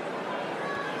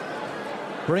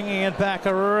 Bringing it back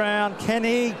around.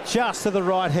 Kenny just to the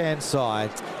right-hand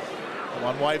side.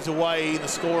 One waved away, the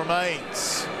score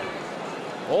remains.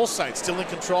 All Saints still in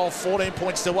control, 14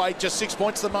 points to 8, just 6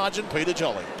 points the margin. Peter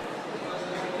Jolly.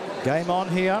 Game on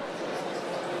here.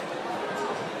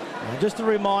 And just a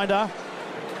reminder,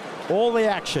 all the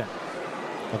action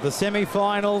of the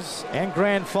semi-finals and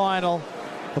grand final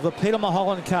of the Peter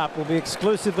Mulholland Cup will be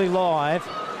exclusively live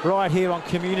right here on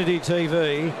Community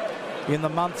TV in the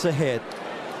months ahead.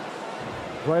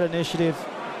 Great initiative.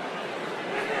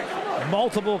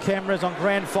 Multiple cameras on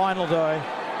grand final day.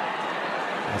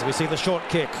 As we see the short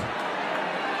kick.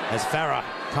 As Farah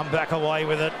come back away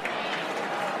with it.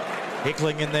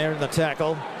 Hickling in there in the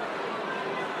tackle.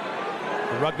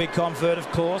 The rugby convert, of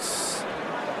course.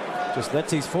 Just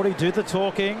lets his footy do the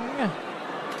talking.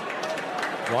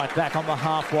 Right back on the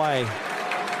halfway.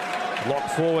 Lock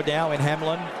forward now in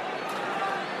Hamlin.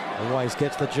 Always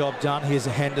gets the job done. Here's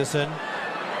Henderson.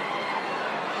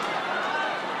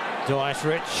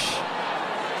 Dietrich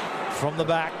from the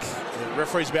back. The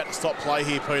referee's about to stop play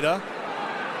here, Peter.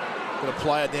 Got a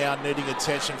player now needing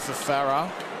attention for Farah.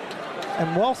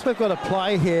 And whilst we've got a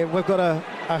play here, we've got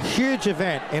a huge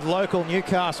event in local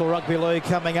Newcastle Rugby League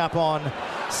coming up on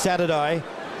Saturday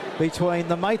between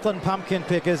the Maitland Pumpkin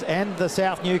Pickers and the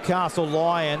South Newcastle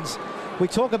Lions. We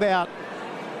talk about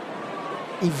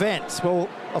events. Well,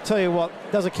 I'll tell you what,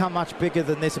 doesn't come much bigger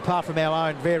than this, apart from our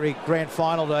own very grand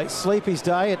final day. Sleepy's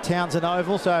Day at Townsend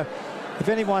Oval. So if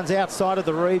anyone's outside of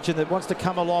the region that wants to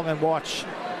come along and watch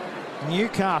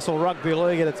Newcastle Rugby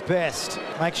League at its best,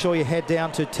 make sure you head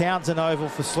down to Townsend Oval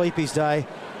for Sleepy's Day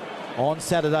on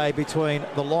Saturday between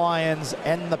the Lions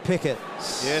and the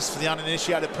Pickets. Yes, for the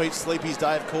uninitiated, Pete, Sleepy's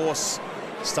Day, of course,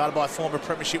 started by former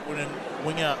premiership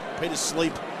winger Peter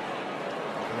Sleep.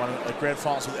 He won a grand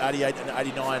finals with 88 and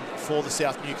 89 for the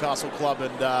South Newcastle club,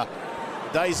 and the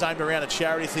day's aimed around a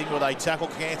charity thing where they tackle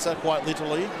cancer, quite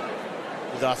literally,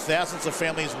 with thousands of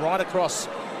families right across,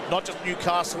 not just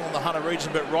Newcastle and the Hunter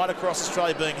region, but right across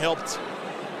Australia being helped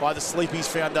by the Sleepy's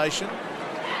Foundation.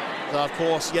 So, of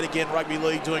course, yet again, Rugby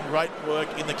League doing great work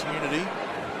in the community.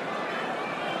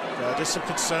 Just some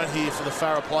concern here for the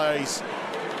Farah player. He's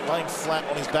laying flat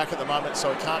on his back at the moment,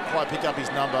 so he can't quite pick up his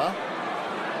number.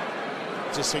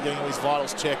 Just getting all his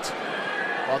vitals checked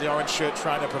by the orange shirt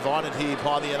trainer provided here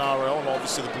by the NRL, and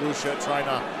obviously the blue shirt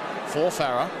trainer for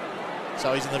Farah.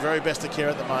 So he's in the very best of care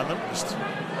at the moment. Just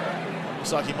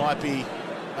looks like he might be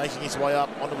making his way up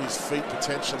onto his feet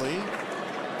potentially.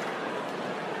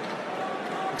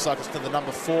 Looks like it's to the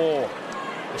number 4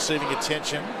 receiving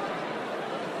attention.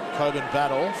 Coburn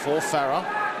battle for Farah.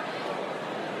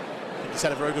 I think he's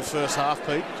had a very good first half,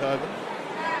 Pete, Coburn.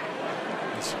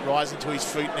 He's rising to his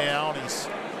feet now, and he's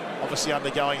obviously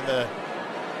undergoing the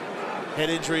head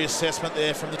injury assessment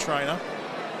there from the trainer.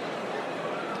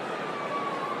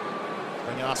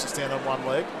 Being asked to stand on one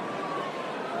leg.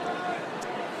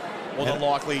 More than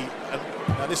likely, and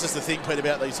now this is the thing, Pete,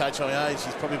 about these HIAs,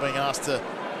 he's probably being asked to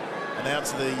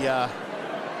announce the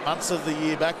months of the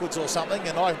year backwards or something,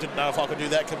 and I didn't know if I could do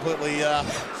that completely.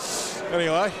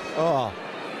 Anyway. Oh.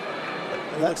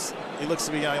 He looks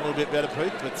to be going a little bit better,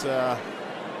 Pete, but...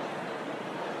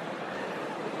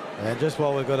 And just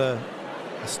while we've got a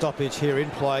stoppage here in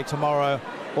play tomorrow,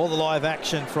 all the live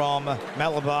action from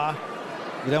Malabar.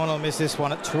 You don't want to miss this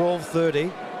one at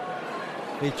 12:30,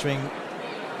 featuring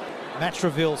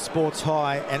Matraville Sports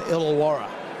High and Illawarra.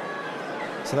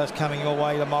 So that's coming your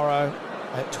way tomorrow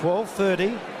at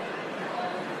 12:30.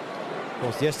 Of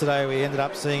course, yesterday we ended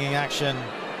up seeing in action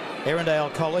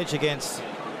Erindale College against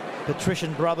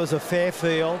Patrician Brothers of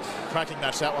Fairfield. Cracking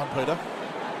match, that one, Peter.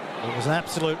 It was an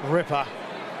absolute ripper.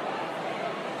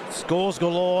 Scores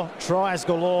galore, tries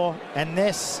galore, and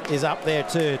Ness is up there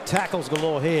too. Tackles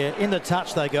galore here. In the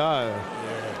touch they go.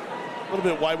 Yeah. A little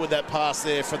bit wayward that pass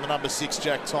there from the number 6,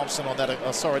 Jack Thompson, on that.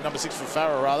 Number 6 for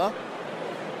Farah, rather.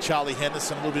 Charlie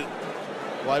Henderson, a little bit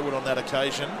wayward on that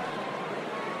occasion.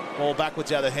 Ball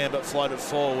backwards out of the hand, but floated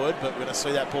forward. But we're going to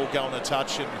see that ball go on a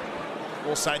touch, and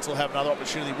All Saints will have another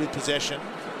opportunity with possession.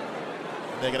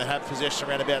 They're going to have possession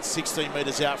around about 16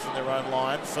 metres out from their own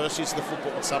line. First use of the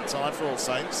football in some time for All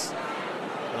Saints.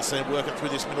 We'll see them working through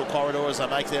this middle corridor as they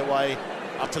make their way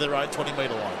up to their own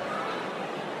 20-metre line.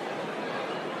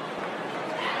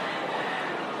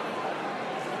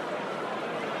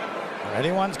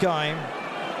 Anyone's game.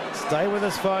 Stay with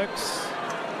us, folks.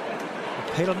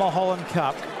 The Peter Mulholland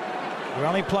Cup. The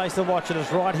only place to watch it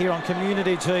is right here on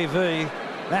Community TV.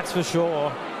 That's for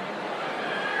sure.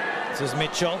 This is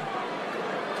Mitchell.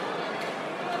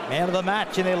 Man of the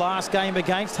match in their last game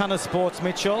against Hunter Sports,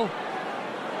 Mitchell.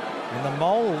 In the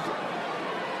mould.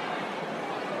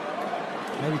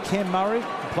 Maybe Cam Murray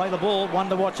can play the ball. One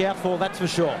to watch out for, that's for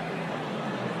sure.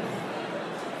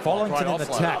 Follington in the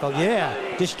tackle, yeah.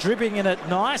 Distributing it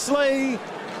nicely.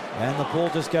 And the ball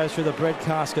just goes through the bread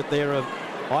casket there of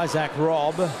Isaac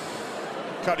Robb.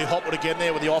 Cody Hopwood again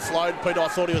there with the offload. Peter, I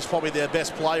thought he was probably their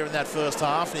best player in that first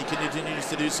half, and he continues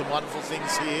to do some wonderful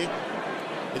things here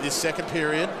in this second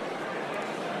period.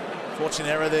 Fortunate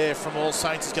error there from All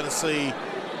Saints is going to see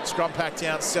scrum pack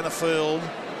down centre field.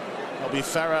 It'll be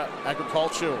Farah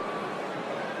Agriculture.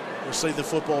 Receive the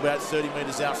football about 30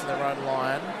 metres out from their own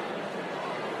line.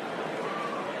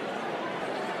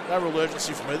 No real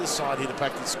urgency from either side here to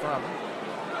pack the scrum.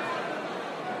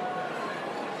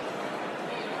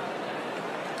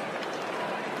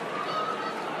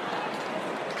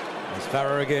 There's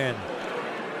Farah again.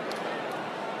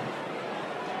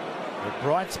 The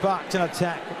bright sparks in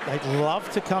attack. They'd love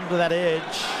to come to that edge.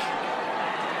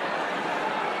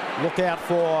 Look out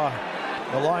for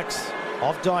the likes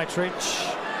of Dietrich.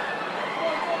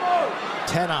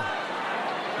 Tanner.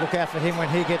 Look out for him when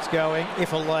he gets going,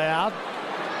 if allowed.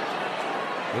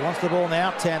 He wants the ball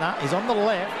now, Tanner. He's on the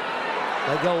left.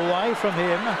 They go away from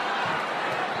him.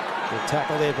 Good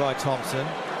tackle there by Thompson.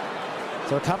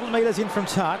 So a couple of metres in from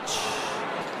touch.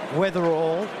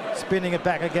 Weatherall spinning it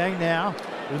back again now.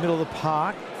 In the middle of the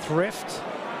park. Thrift.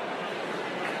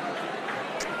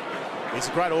 He's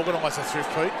a great organiser, Thrift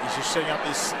Pete. He's just setting up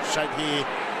this shape here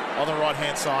on the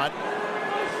right-hand side.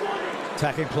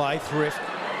 Attacking play, Thrift.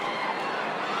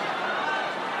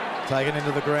 Taken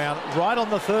into the ground, right on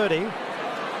the 30.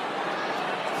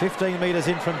 15 metres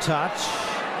in from touch.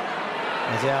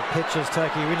 As our pitchers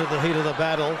take you into the heat of the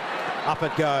battle, up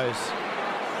it goes.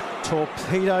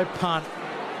 Torpedo punt.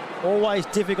 Always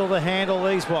difficult to handle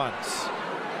these ones.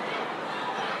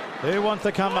 Who wants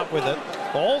to come up with it?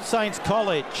 All Saints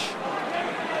College.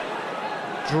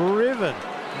 Driven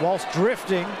whilst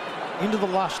drifting into the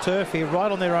lush turf here,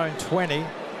 right on their own 20. A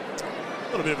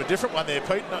little bit of a different one there,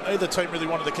 Pete. Neither team really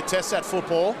wanted to contest that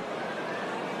football.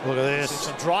 Look at this.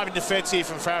 Some driving defence here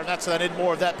from Farah, and that's so they need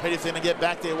more of that, Pete, if they're going to get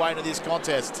back their way into this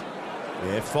contest.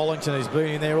 Yeah, Follington has been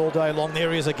in there all day long.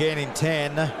 There he is again in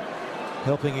 10,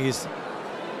 helping his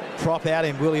prop out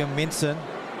in William Minson.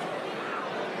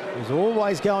 He's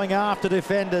always going after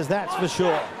defenders, that's for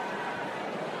sure.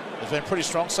 He's been pretty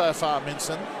strong so far,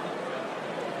 Minson.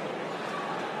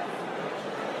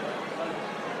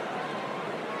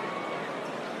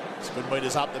 Good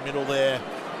metres up the middle there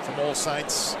from All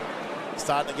Saints.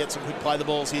 Starting to get some good play the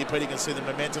balls here, Pete. You can see the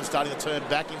momentum starting to turn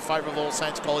back in favour of All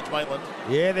Saints College Maitland.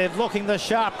 Yeah, they're looking the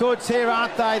sharp goods here,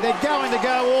 aren't they? They're going to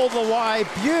go all the way.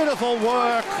 Beautiful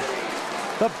work.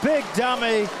 The big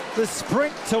dummy, the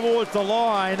sprint towards the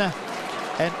line.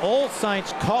 And All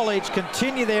Saints College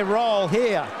continue their role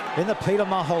here in the Peter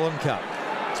Mulholland Cup.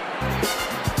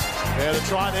 Yeah, the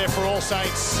try there for All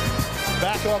Saints.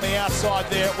 Back on the outside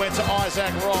there, it went to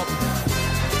Isaac Robb.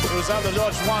 It was over the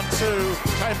dodge 1-2,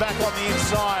 came back on the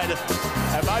inside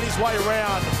and made his way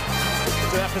around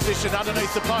to that position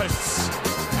underneath the posts.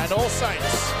 And All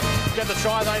Saints get the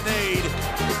try they need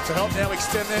to help now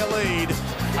extend their lead.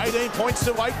 18 points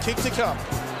to 8, kick to come.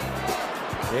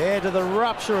 Yeah, to the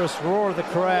rapturous roar of the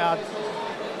crowd.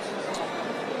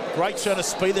 Great turn of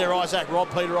speed there, Isaac Robb,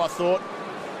 Peter, I thought.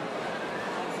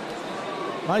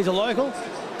 Mate, he's a local.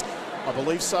 I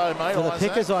believe so, mate. For the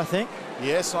Pickers, I think.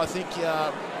 Yes, I think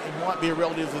he might be a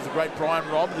relative of the great Brian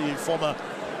Robb, the former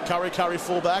Curry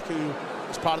fullback, who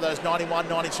was part of those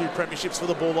 91-92 premierships for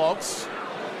the Bulldogs.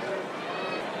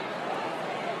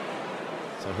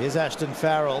 So here's Ashton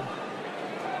Farrell.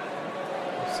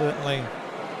 Certainly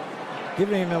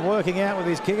giving him a working out with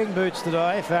his kicking boots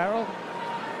today, Farrell.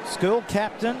 School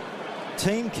captain,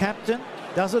 team captain,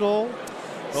 does it all.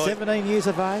 Well, 17 years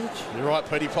of age. You're right,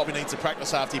 Pete. He probably needs to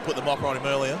practice after you put the mocker on him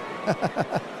earlier.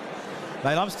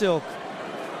 Mate, I'm still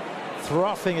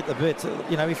frothing at the bit.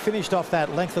 You know, he finished off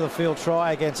that length of the field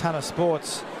try against Hunter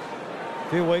Sports a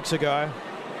few weeks ago.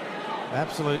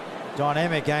 Absolute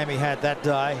dynamic game he had that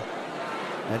day.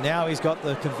 And now he's got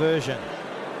the conversion.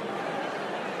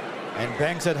 And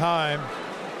bangs it home.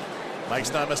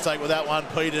 Makes no mistake with that one,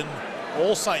 Pete. And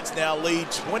All Saints now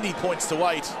lead 20 points to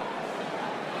 8.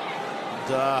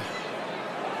 And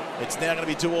it's now going to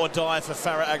be do or die for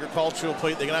Farah Agricultural,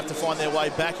 Pete. They're going to have to find their way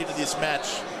back into this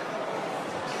match.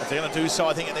 If they're going to do so,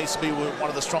 I think it needs to be one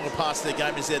of the stronger parts of their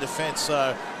game is their defence.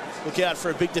 So look out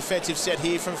for a big defensive set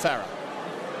here from Farah.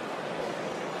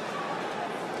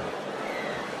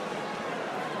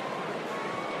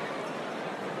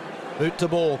 Boot to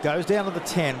ball, goes down to the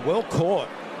 10, well caught.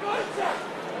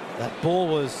 That ball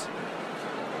was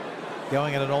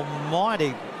going at an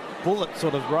almighty bullet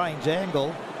sort of range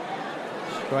angle.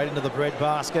 Straight into the bread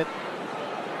basket.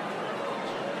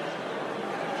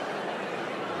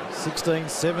 16,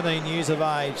 17 years of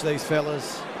age, these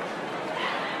fellas.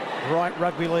 Bright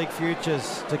rugby league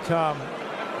futures to come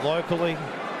locally.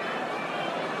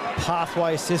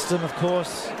 Pathway system, of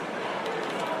course.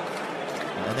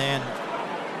 And then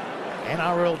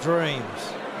NRL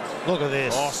dreams. Look at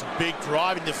this. Oh, some big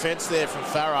driving defence there from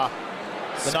Farah.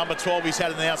 The number 12, he's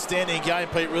had an outstanding game,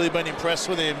 Pete. Really been impressed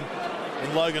with him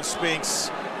in Logan Spinks,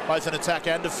 both in attack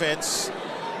and defence.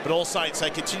 But All Saints, they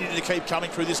continue to keep coming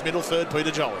through this middle third,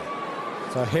 Peter Jolly.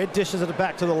 So head dishes it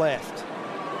back to the left.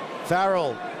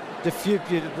 Farrell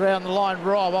diffused around the line.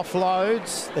 Robb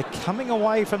offloads. They're coming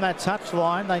away from that touch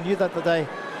line. They knew that they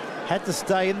had to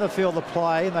stay in the field of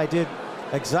play, and they did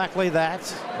exactly that.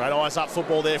 Great eyes up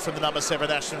football there from the number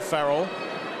 7, Ashton Farrell.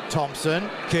 Thompson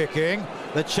kicking.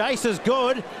 The chase is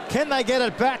good. Can they get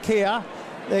it back here?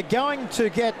 They're going to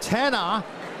get Tanner.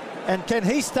 And can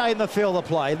he stay in the field of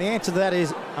play? And the answer to that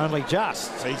is only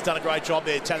just. So he's done a great job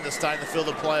there, Tanner, to stay in the field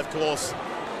of play, of course.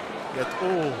 What's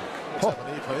happened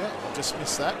here, Peter? I just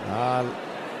missed that. I'm going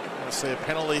to see a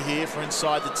penalty here for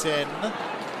inside the 10.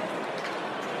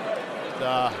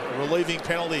 A relieving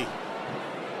penalty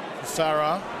for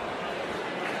Farah.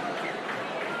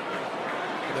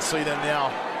 Going to see them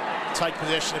now take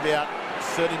possession about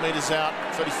 30 metres out,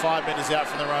 35 metres out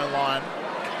from their own line.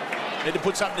 Need to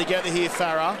put something together here,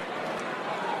 Farah.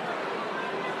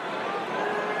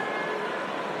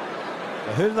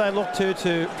 Who do they look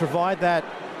to provide that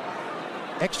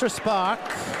extra spark?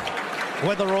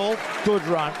 Weatherall, good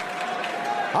run.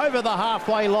 Over the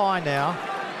halfway line now.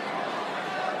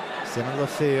 Centre of the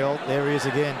field. There he is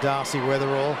again, Darcy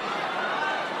Weatherall.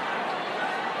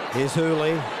 Here's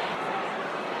Hooley.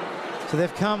 So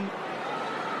they've come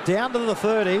down to the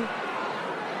 30.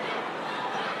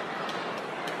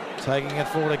 Taking it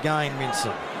forward again,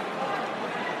 Minson.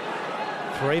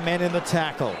 3 men in the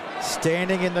tackle.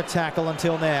 Standing in the tackle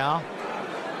until now.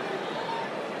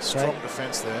 Strong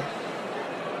defence there.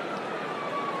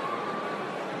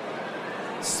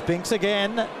 Spinks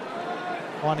again.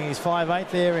 Finding his 5'8"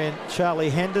 there in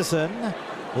Charlie Henderson.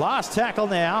 Last tackle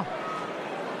now.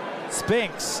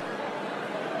 Spinks.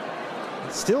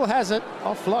 Still has it.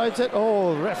 Offloads it.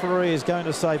 Oh, the referee is going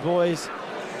to say, boys,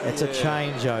 it's a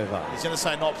changeover. He's going to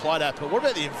say not played at. But what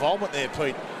about the involvement there,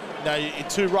 Pete? You know, you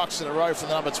 2 rucks in a row from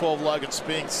the number 12, Logan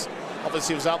Spinks.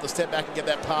 Obviously, he was able to step back and get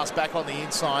that pass back on the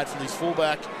inside from his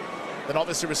fullback. Then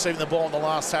obviously receiving the ball on the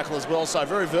last tackle as well. So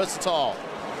very versatile.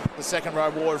 The second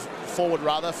row forward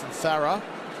rather from Farah.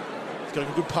 He's got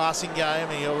a good passing game.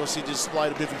 He obviously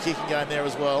displayed a bit of a kicking game there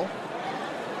as well.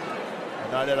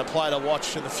 And no doubt a player to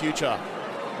watch in the future.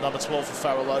 Number 12 for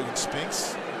Farah, Logan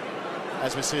Spinks.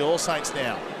 As we see All Saints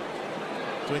now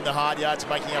doing the hard yards,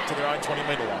 making up to their own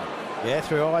 20-metre line. Yeah,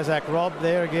 through Isaac Robb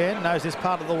there again. Knows this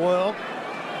part of the world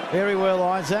very well,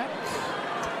 Isaac.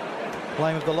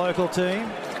 Playing with the local team.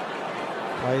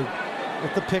 Played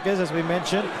with the Pickers, as we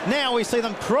mentioned. Now we see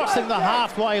them crossing the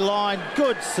halfway line.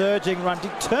 Good surging run,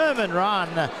 determined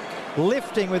run.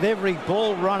 Lifting with every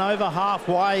ball run over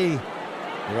halfway.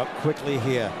 They're up quickly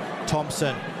here.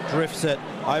 Thompson drifts it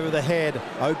over the head.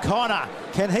 O'Connor,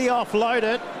 can he offload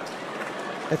it?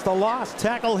 It's the last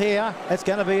tackle here. It's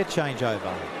going to be a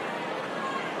changeover.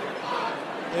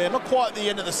 Yeah, not quite the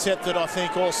end of the set that I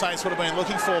think All Saints would have been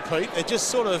looking for, Pete. They're just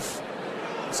sort of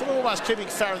almost keeping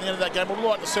Farah at the end of that game. We'd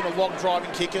like to see a long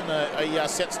driving kick and a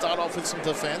set start off with some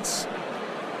defence.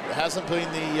 It hasn't been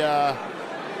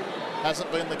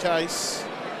the case.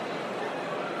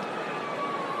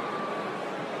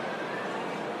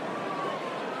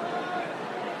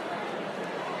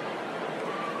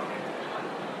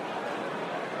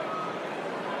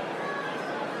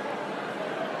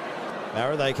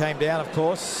 Barra, they came down, of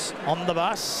course, on the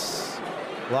bus.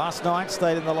 Last night,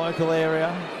 stayed in the local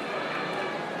area.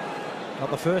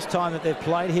 Not the first time that they've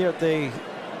played here at the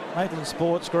Maitland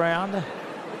Sports Ground.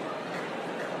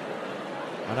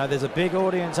 I know there's a big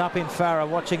audience up in Farah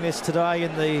watching this today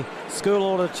in the school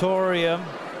auditorium.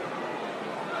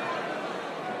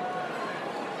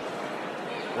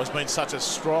 It's been such a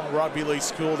strong rugby league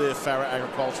school there, Farah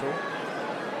Agricultural.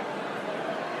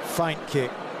 Faint kick.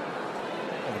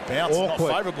 The bounce is not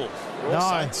favourable. No.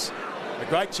 Saints. A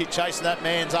great chit chase, and that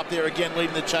man's up there again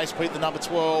leading the chase, Pete, the number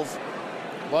 12,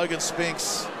 Logan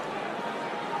Spinks.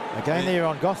 Again there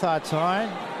on Gothard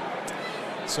time.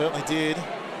 Certainly did.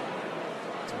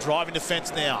 Driving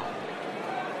defence now.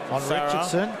 On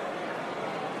Richardson. Of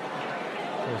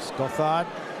course, Gothard,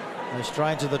 no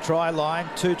stranger to the try line.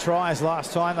 2 tries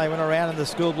last time they went around in the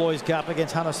Schoolboys Cup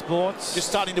against Hunter Sports. Just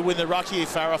starting to win the ruck here,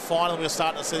 Farah. Finally, we're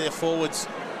starting to see their forwards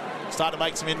start to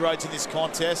make some inroads in this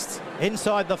contest.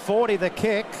 Inside the 40, the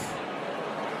kick.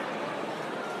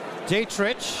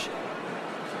 Dietrich.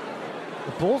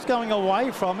 The ball's going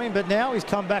away from him, but now he's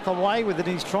come back away with it.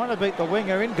 He's trying to beat the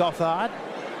winger in Gothard.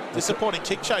 Disappointing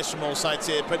kick chase from All Saints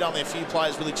here. But only a few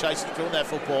players really chasing the field in that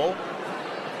football.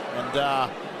 And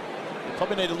you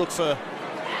probably need to look for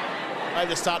maybe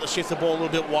to start to shift the ball a little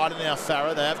bit wider now,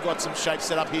 Farah. They have got some shape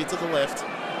set up here to the left.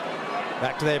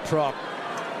 Back to their prop.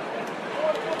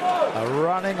 A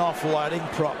running offloading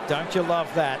prop. Don't you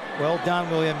love that? Well done,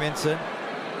 William Minson.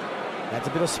 That's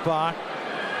a bit of spark.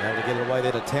 Able to get it away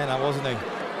there to Tanner, wasn't he?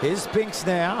 Here's Spinks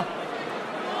now.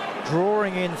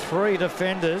 Drawing in 3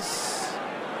 defenders,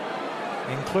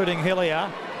 including Hillier.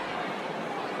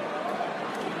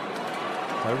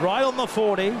 So right on the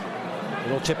 40.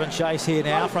 Little chip and chase here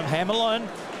now from Hamlin.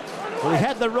 Well, he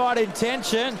had the right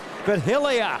intention, but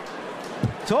Hillier,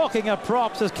 talking of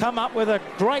props, has come up with a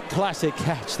great classic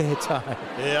catch there, Tone.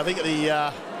 Yeah, I think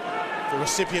the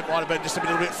recipient might have been just a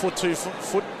little bit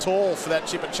foot tall for that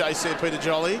chip and chase there, Peter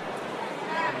Jolly.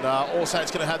 And All Saints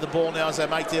going to have the ball now as they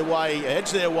make their way, edge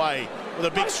their way with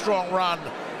a big strong run.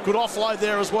 Good offload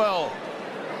there as well.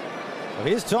 Well,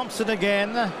 here's Thompson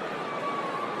again.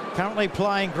 Currently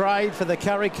playing grade for the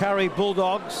Curry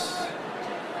Bulldogs.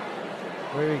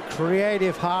 Very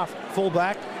creative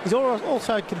fullback. He's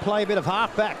also can play a bit of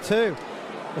halfback too.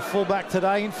 The fullback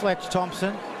today in Fletch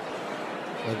Thompson.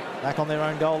 They're back on their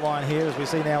own goal line here as we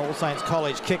see now All Saints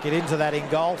College kick it into that in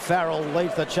goal. Farrell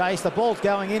leads the chase. The ball's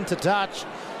going into touch,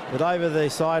 but over the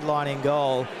sideline in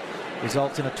goal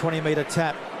results in a 20-metre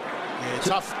tap. Yeah,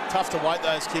 tough to wait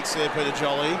those kicks there, Peter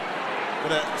Jolly.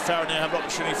 But Farrell now have an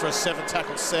opportunity for a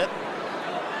 7-tackle set.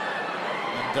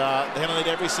 And they're going to need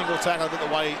every single tackle, but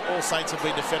the way All Saints have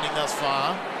been defending thus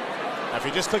far. Now, if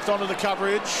you just clicked onto the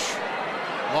coverage,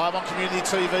 live on Community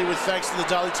TV with thanks to the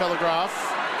Daily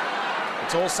Telegraph,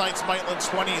 it's All Saints Maitland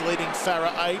 20 leading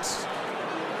Farah 8.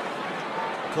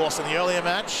 Of course, in the earlier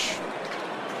match,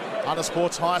 Hunter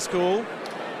Sports High School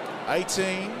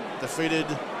 18 defeated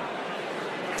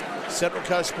Central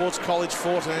Coast Sports College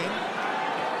 14.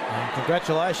 And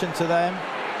congratulations to them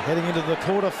heading into the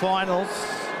quarterfinals.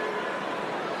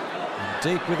 And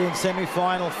deep within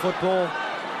semi-final football,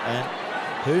 and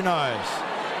who knows?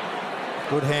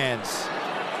 Good hands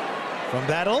from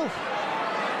Battle.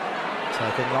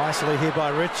 Taken nicely here by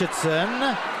Richardson.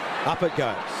 Up it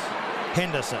goes.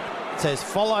 Henderson says,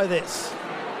 follow this.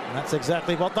 And that's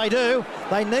exactly what they do.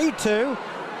 They need to.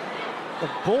 The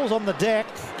ball's on the deck.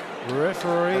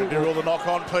 Referee will rule the knock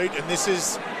on, Pete, and this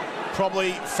is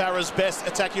probably Farah's best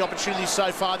attacking opportunity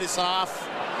so far this half.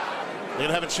 They're going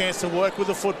to have a chance to work with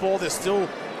the football. There's still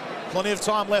plenty of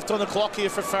time left on the clock here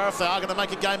for Farah. They are going to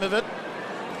make a game of it.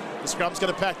 The scrum's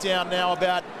going to pack down now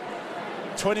about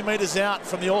 20 metres out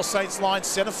from the All Saints line,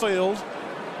 centre field.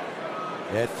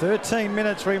 Yeah, 13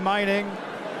 minutes remaining.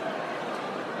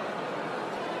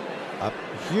 A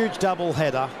huge double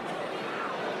header.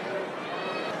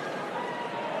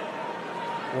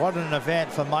 What an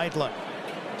event for Maitland.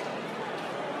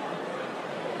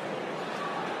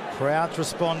 Crowds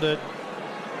responded.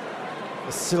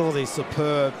 Facility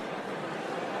superb.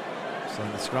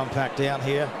 Seeing the scrum pack down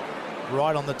here,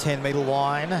 right on the 10-metre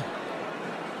line.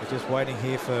 We're just waiting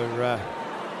here for,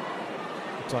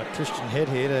 looks like Christian Head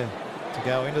here to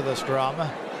go into the scrum.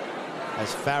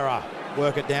 As Farah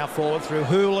work it down forward through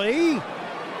Hooley.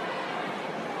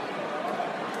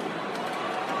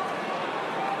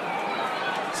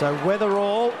 So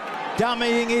Weatherall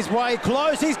dummying his way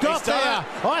close. He's got there.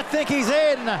 I think he's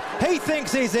in. He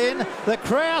thinks he's in. The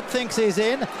crowd thinks he's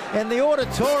in. And the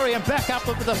auditorium back up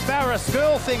at the Farah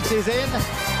School thinks he's in.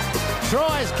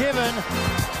 Tries given.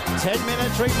 10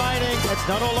 minutes remaining. It's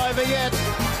not all over yet.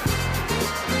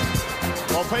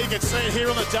 Well, Pete, you can see it here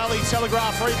on the Daily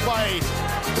Telegraph replay.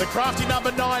 The crafty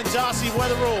number 9, Darcy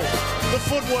Weatherall. The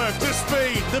footwork, the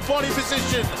speed, the body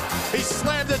position. He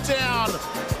slammed it down,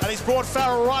 and he's brought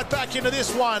Farrell right back into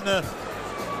this one.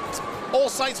 All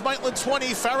Saints Maitland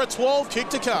 20, Farrell 12, kick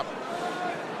to come.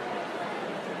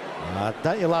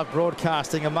 Don't you love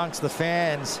broadcasting amongst the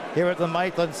fans here at the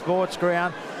Maitland Sports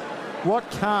Ground? What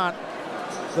can't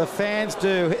the fans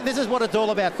do? This is what it's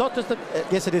all about. It's not just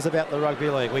yes, it is about the rugby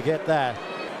league. We get that.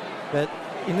 But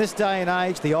in this day and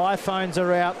age, the iPhones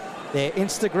are out. They're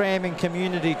Instagramming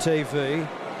community TV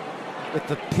with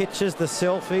the pictures, the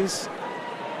selfies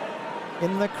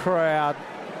in the crowd.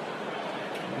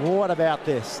 What about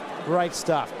this? Great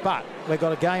stuff. But we've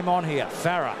got a game on here.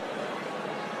 Farah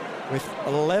with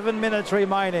 11 minutes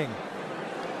remaining,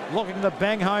 looking to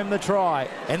bang home the try,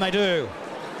 and they do.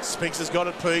 Spinks has got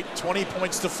it, Pete. 20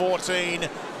 points to 14.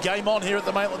 Game on here at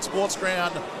the Maitland Sports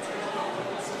Ground.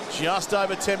 Just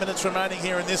over 10 minutes remaining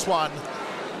here in this one.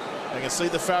 You can see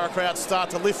the Farah crowd start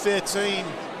to lift their team.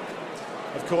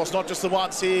 Of course, not just the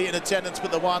ones here in attendance,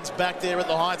 but the ones back there at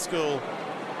the high school.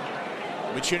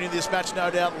 We're tuning this match,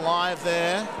 no doubt, live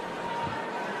there.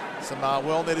 Some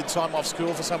well-needed time off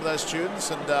school for some of those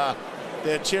students, and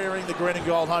they're cheering the green and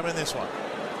gold home in this one.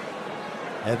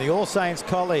 And the All Saints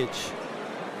College,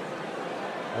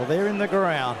 well, they're in the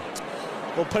ground.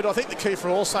 Well, Peter, I think the key for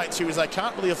All Saints here is they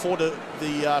can't really afford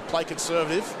to play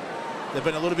conservative. They've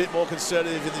been a little bit more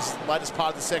conservative in this latest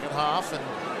part of the second half, and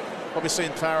probably seen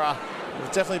Farah.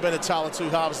 It's definitely been a tale of two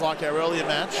halves like our earlier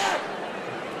match.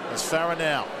 As Farah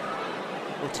now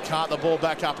look to cart the ball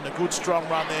back up, and a good strong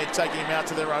run there, taking him out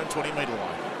to their own 20-metre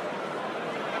line.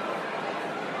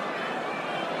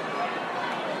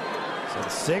 So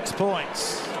 6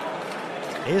 points.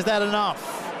 Is that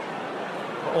enough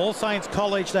for All Saints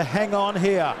College to hang on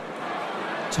here?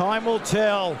 Time will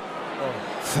tell.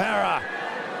 Farah.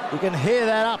 You can hear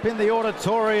that up in the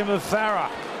auditorium of Farah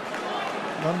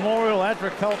Memorial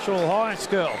Agricultural High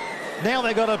School. Now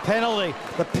they've got a penalty.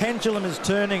 The pendulum is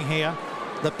turning here.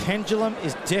 The pendulum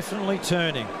is definitely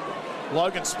turning.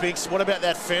 Logan Spinks, what about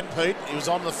that fend, Pete? He was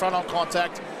on the front on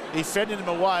contact. He fended him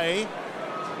away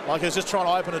like he was just trying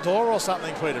to open a door or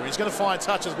something, Peter. He's going to find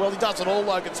touch as well. He does it all,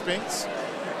 Logan Spinks.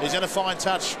 He's going to find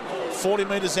touch 40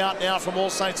 metres out now from All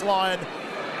Saints line.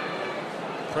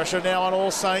 Pressure now on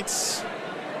All Saints.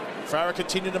 Farah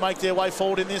continue to make their way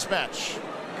forward in this match.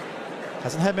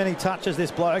 Hasn't had many touches,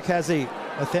 this bloke, has he,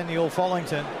 Nathaniel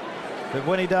Follington? But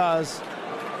when he does,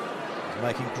 he's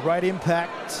making great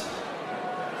impact.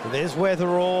 So there's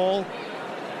Weatherall,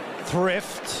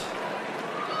 Thrift,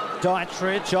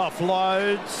 Dietrich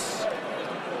offloads.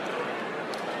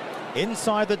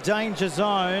 Inside the danger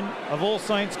zone of All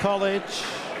Saints College.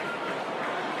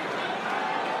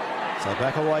 So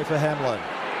back away for Hamlin.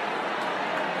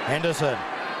 Henderson.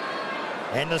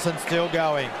 Henderson still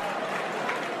going.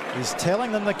 He's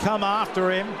telling them to come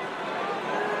after him.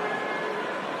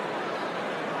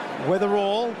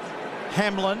 Weatherall,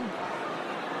 Hamlin,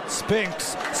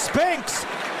 Spinks, Spinks,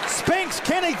 Spinks,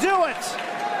 can he do it?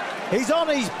 He's on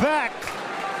his back,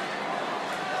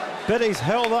 but he's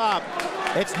held up.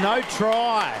 It's no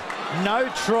try, no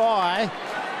try,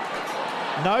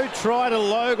 no try to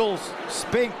Logle's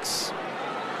Spinks.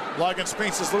 Logan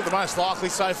Spinks has looked the most likely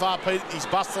so far, Pete. He's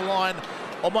bust the line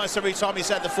almost every time he's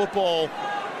had the football.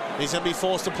 He's going to be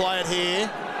forced to play it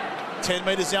here. 10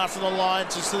 metres out from the line,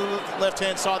 just to the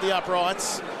left-hand side of the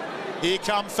uprights. Here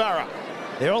come Farah.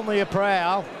 They're on the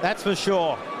prowl, that's for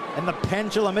sure. And the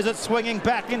pendulum, is it swinging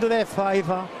back into their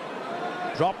favour?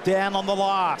 Drop down on the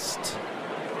last.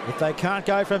 If they can't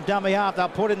go from dummy half, they'll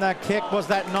put in that kick. Was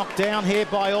that knocked down here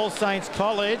by All Saints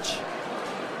College?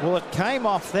 Well, it came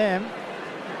off them.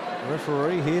 The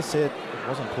referee here said it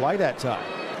wasn't played that time.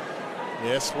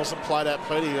 Yes, wasn't played at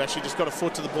Pete. He actually just got a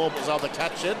foot to the ball, but was able to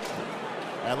catch it.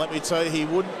 And let me tell you, he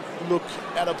wouldn't look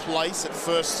out of place at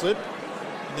first slip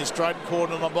in this Drayton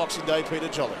Court on Boxing Day, Peter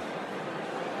Jolly.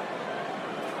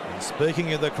 And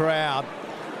speaking of the crowd,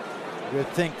 you'd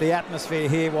think the atmosphere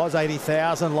here was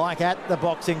 80,000, like at the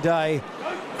Boxing Day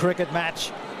cricket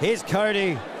match. Here's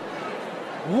Cody.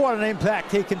 What an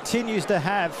impact he continues to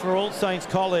have for All Saints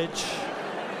College.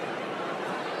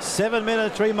 7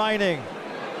 minutes remaining.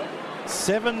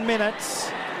 7 minutes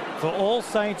for All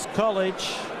Saints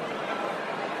College.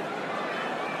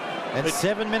 And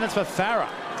 7 minutes for Farah.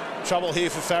 Trouble here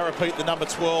for Farah, Pete, the number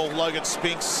 12, Logan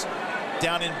Spinks,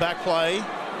 down in back play.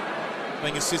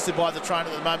 Being assisted by the trainer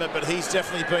at the moment, but he's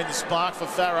definitely been the spark for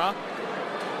Farah.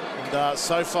 And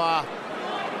so far,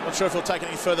 not sure if he'll take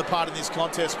any further part in this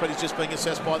contest, but he's just being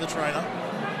assessed by the trainer.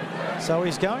 So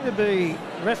he's going to be,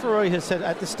 referee has said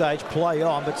at this stage, play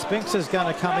on, but Spinks is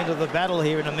going to come into the battle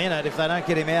here in a minute if they don't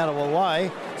get him out of the way.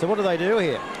 So what do they do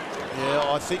here? Yeah,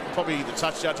 I think probably the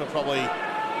touch judge will probably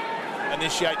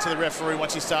initiate to the referee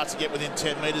once he starts to get within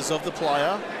 10 metres of the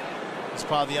player. It's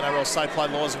part of the NRL safe play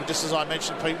laws, but just as I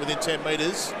mentioned, Pete, within 10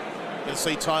 metres, you're going to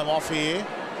see time off here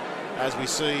as we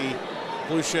see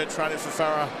blue shirt training for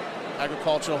Farah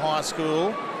Agricultural High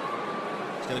School.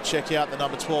 He's going to check out the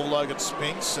number 12, Logan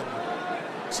Spinks, and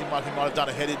seemed like he might have done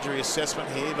a head injury assessment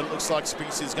here, but it looks like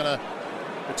Spinks is going to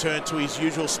return to his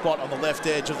usual spot on the left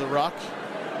edge of the ruck.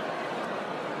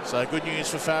 So good news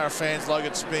for Farah fans.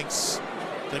 Logan Spinks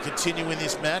going to continue in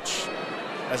this match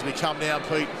as we come down,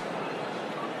 Pete.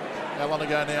 How long to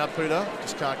go now, Peter?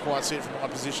 Just can't quite see it from my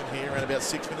position here, around about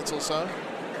 6 minutes or so.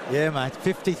 Yeah, mate,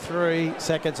 53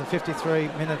 seconds and 53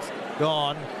 minutes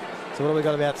gone. So what have we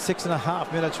got? About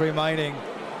 6.5 minutes remaining.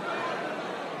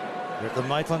 We're at the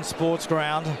Maitland Sports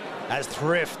Ground as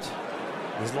Thrift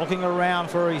is looking around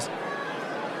for his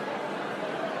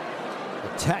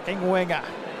attacking winger.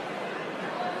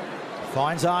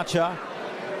 Finds Archer.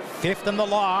 5th and the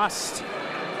last.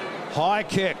 High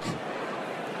kick.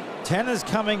 Tanner's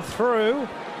coming through,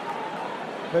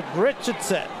 but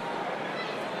Richardson,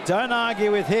 don't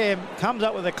argue with him, comes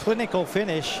up with a clinical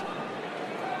finish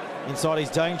inside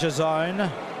his danger zone.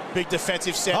 Big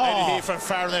defensive set here from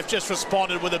Farah. They've just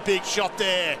responded with a big shot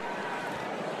there.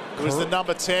 It was the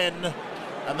number 10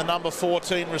 and the number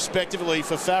 14 respectively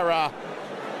for Farah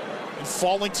and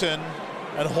Follington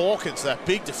and Hawkins. That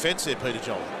big defence there, Peter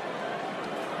Jolly.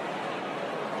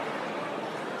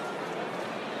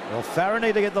 Well, Farah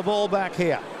need to get the ball back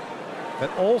here, but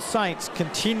All Saints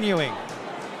continuing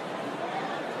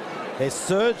their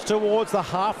surge towards the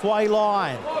halfway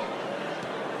line.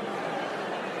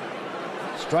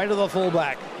 Straight to the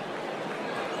fullback.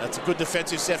 That's a good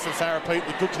defensive set for Farah, Pete,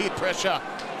 with good hit pressure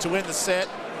to win the set.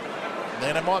 And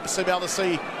then I might be able to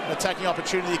see an attacking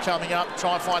opportunity coming up,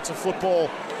 try and find some football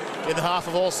in the half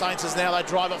of All Saints as now they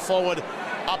drive it forward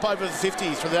up over the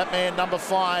 50s for that man, number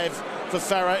 5 for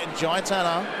Farah and Giant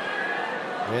Tanner.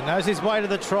 He knows his way to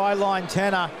the try line,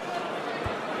 Tanner.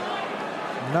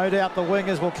 No doubt the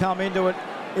wingers will come into it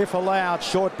if allowed.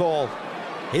 Short ball.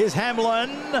 Here's Hamlin.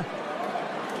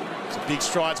 Some big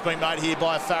strides being made here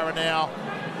by Farah now.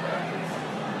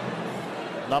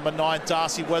 Number 9,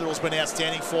 Darcy Weatherall's been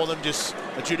outstanding for them, just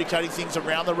adjudicating things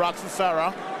around the ruck for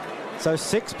Farah. So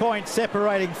 6 points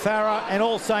separating Farah and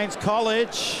All Saints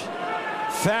College.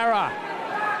 Farah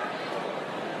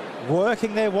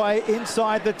working their way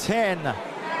inside the 10.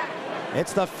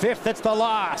 It's the 5th, it's the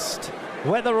last.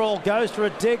 Weatherall goes for a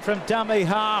dig from dummy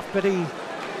half, but he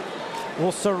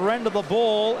will surrender the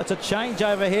ball. It's a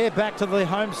changeover here back to the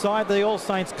home side, the All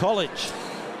Saints College.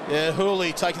 Yeah,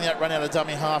 Hooley taking that run out of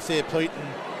dummy half there, Pete, and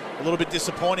a little bit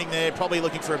disappointing there. Probably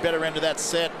looking for a better end of that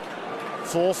set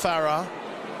for Farah.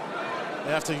 They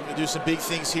have to do some big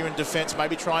things here in defence,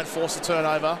 maybe try and force a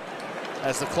turnover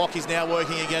as the clock is now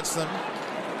working against them.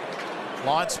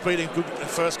 Line speed and good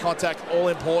first contact, all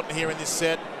important here in this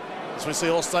set. As we see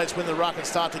All States win the ruck and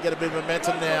start to get a bit of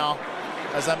momentum now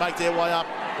as they make their way up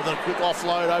with a quick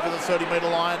offload over the 30-metre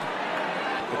line.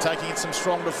 They're taking in some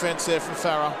strong defence there from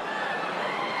Farah.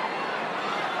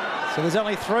 So there's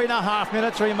only 3.5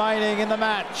 minutes remaining in the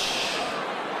match.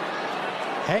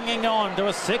 Hanging on to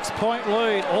a 6-point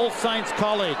lead, All Saints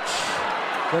College.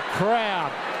 The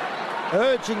crowd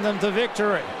urging them to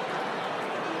victory.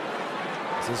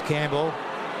 This is Campbell.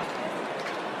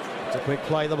 It's a quick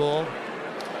play the ball.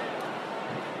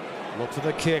 Look for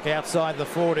the kick outside the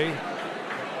 40.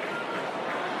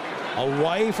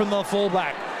 Away from the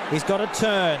fullback. He's got a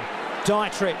turn.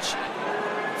 Dietrich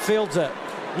fields it.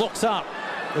 Looks up.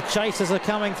 The chasers are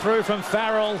coming through from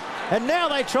Farrell. And now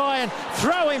they try and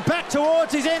throw him back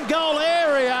towards his end goal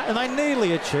area. And they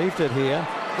nearly achieved it here.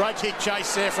 Great kick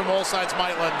chase there from All Saints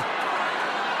Maitland.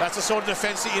 That's the sort of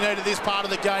defence that you need at this part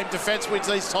of the game. Defence wins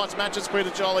these types of matches, Peter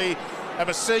Jolly. And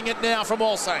we're seeing it now from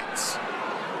All Saints.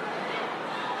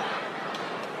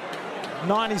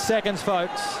 90 seconds,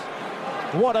 folks.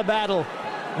 What a battle.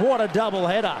 What a double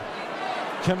header.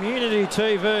 Community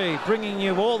TV bringing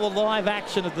you all the live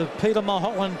action of the Peter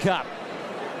Mulholland Cup.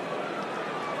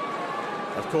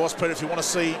 Of course, Peter, if you want to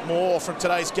see more from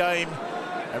today's game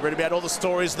and read about all the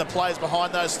stories and the players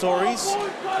behind those stories,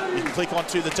 you can click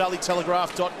onto the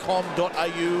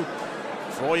dailytelegraph.com.au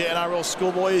for all your NRL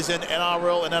schoolboys and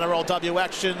NRL and NRLW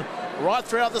action right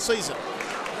throughout the season.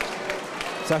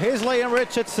 So here's Liam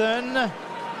Richardson.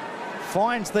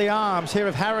 Finds the arms here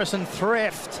of Harrison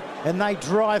Thrift, and they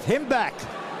drive him back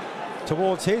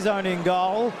towards his own in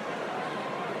goal.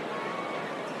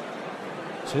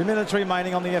 2 minutes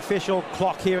remaining on the official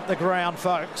clock here at the ground,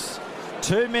 folks.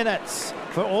 2 minutes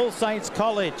for All Saints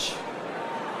College.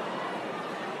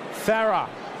 Farah,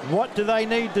 what do they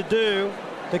need to do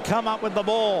to come up with the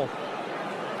ball?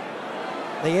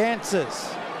 The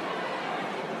answers.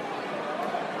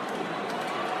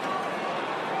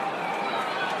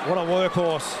 What a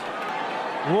workhorse.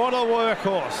 What a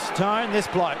workhorse. Tone, this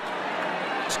bloke.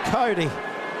 It's Cody.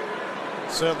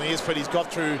 Certainly is, but he's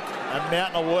got through a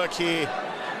mountain of work here,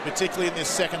 particularly in this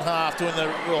second half, doing the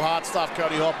real hard stuff,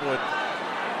 Cody Hopwood.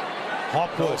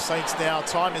 All Saints now,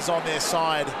 time is on their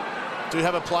side. Do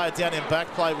have a player down in back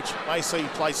play, which may see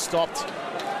play stopped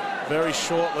very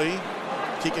shortly.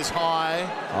 Kick is high.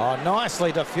 Oh,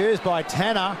 nicely diffused by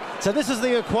Tanner. So this is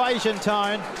the equation,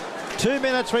 Tone. 2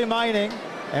 minutes remaining.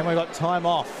 And we've got time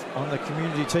off on the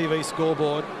Community TV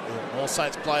scoreboard. All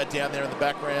Saints player down there in the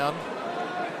background.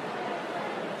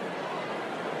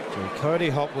 So Cody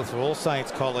Hopwood for All Saints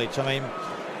College. I mean,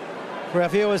 for our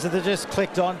viewers that have just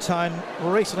clicked on, Tone,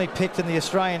 recently picked in the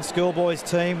Australian Schoolboys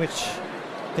team, which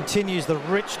continues the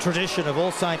rich tradition of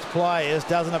All Saints players,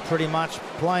 doesn't it, pretty much,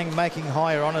 making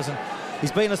higher honours. And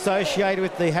he's been associated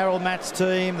with the Harold Matts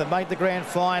team that made the grand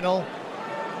final.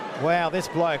 Wow, this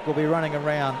bloke will be running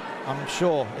around, I'm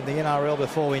sure, in the NRL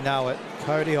before we know it.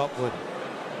 Cody Hopwood.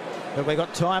 But we've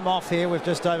got time off here with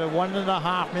just over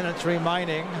 1.5 minutes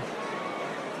remaining.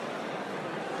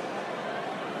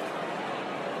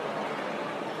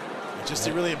 Just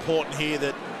really important here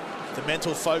that the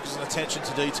mental focus and attention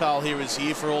to detail here is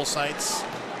here for All Saints.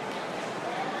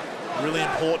 Really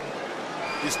important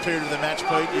this period of the match,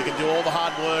 Pete. You can do all the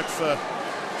hard work for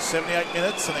 78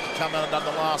 minutes and it can come undone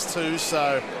the last two,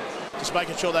 so just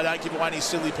making sure they don't give away any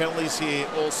silly penalties here,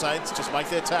 All Saints. Just make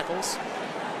their tackles,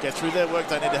 get through their work.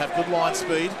 They need to have good line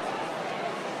speed.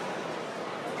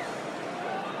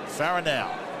 Farah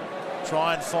now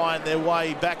try and find their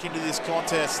way back into this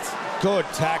contest. Good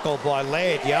tackle by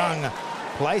Laird Young.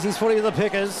 Plays his footy to the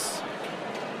Pickers.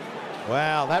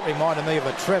 Wow, that reminded me of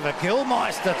a Trevor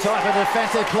Gilmeister type of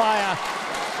defensive player.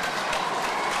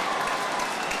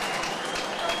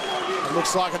 It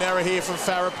looks like an error here from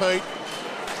Farah, Pete.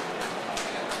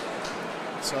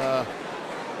 Some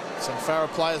Farah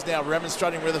players now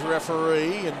remonstrating with the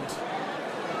referee, and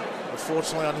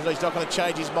unfortunately he's not going to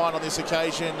change his mind on this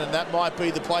occasion, and that might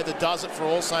be the play that does it for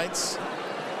All Saints.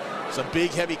 Some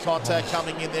big heavy contact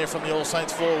coming in there from the All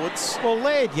Saints forwards. Well,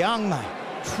 Laird Young, mate,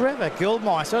 Trevor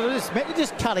Gilmeister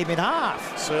just cut him in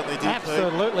half. Certainly did.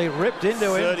 Absolutely ripped into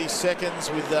 30 seconds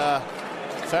with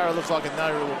Farah looked like a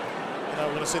no. We're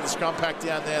going to see the scrum pack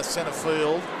down there, centre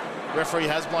field. Referee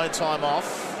has blown time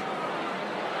off.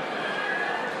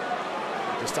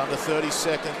 Just under 30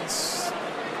 seconds.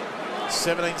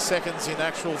 17 seconds in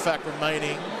actual fact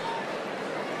remaining.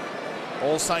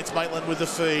 All Saints Maitland with the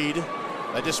feed.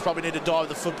 They just probably need to dive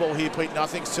the football here, Pete.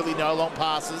 Nothing silly, no long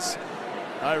passes.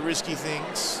 No risky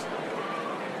things.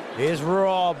 Here's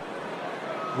Rob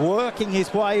working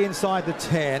his way inside the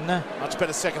 10. Much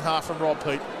better second half from Rob,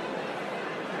 Pete.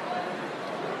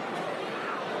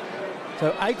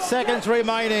 So 8 seconds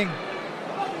remaining.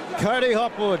 Cody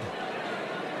Hopwood,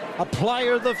 a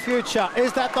player of the future.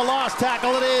 Is that the last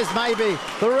tackle? It is, maybe.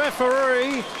 The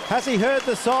referee, has he heard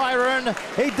the siren?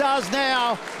 He does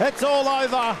now. It's all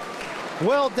over.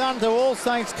 Well done to All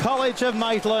Saints College of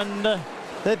Maitland.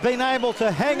 They've been able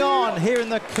to hang on here in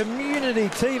the community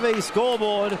TV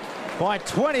scoreboard by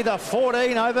 20 to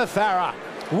 14 over Farah.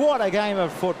 What a game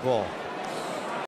of football.